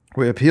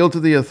 We appeal to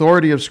the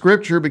authority of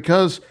Scripture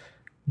because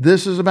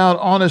this is about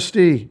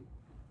honesty.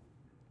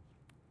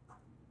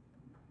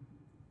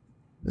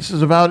 This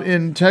is about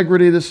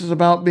integrity. This is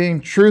about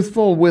being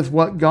truthful with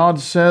what God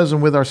says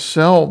and with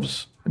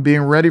ourselves, and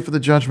being ready for the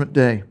judgment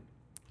day.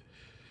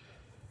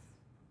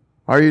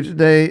 Are you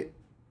today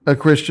a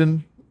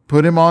Christian?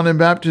 Put him on in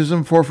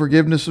baptism for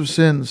forgiveness of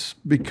sins.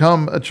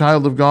 Become a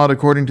child of God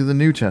according to the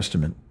New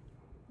Testament.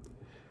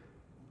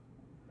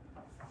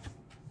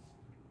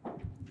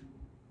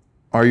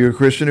 Are you a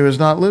Christian who has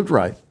not lived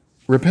right?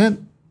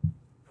 Repent.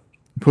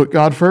 Put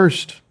God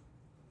first.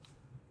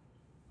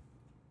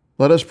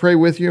 Let us pray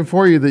with you and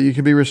for you that you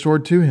can be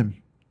restored to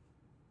him.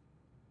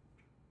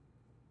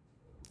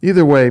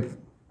 Either way,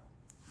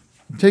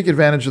 take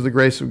advantage of the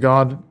grace of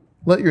God.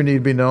 Let your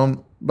need be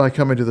known by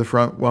coming to the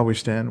front while we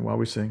stand, while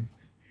we sing.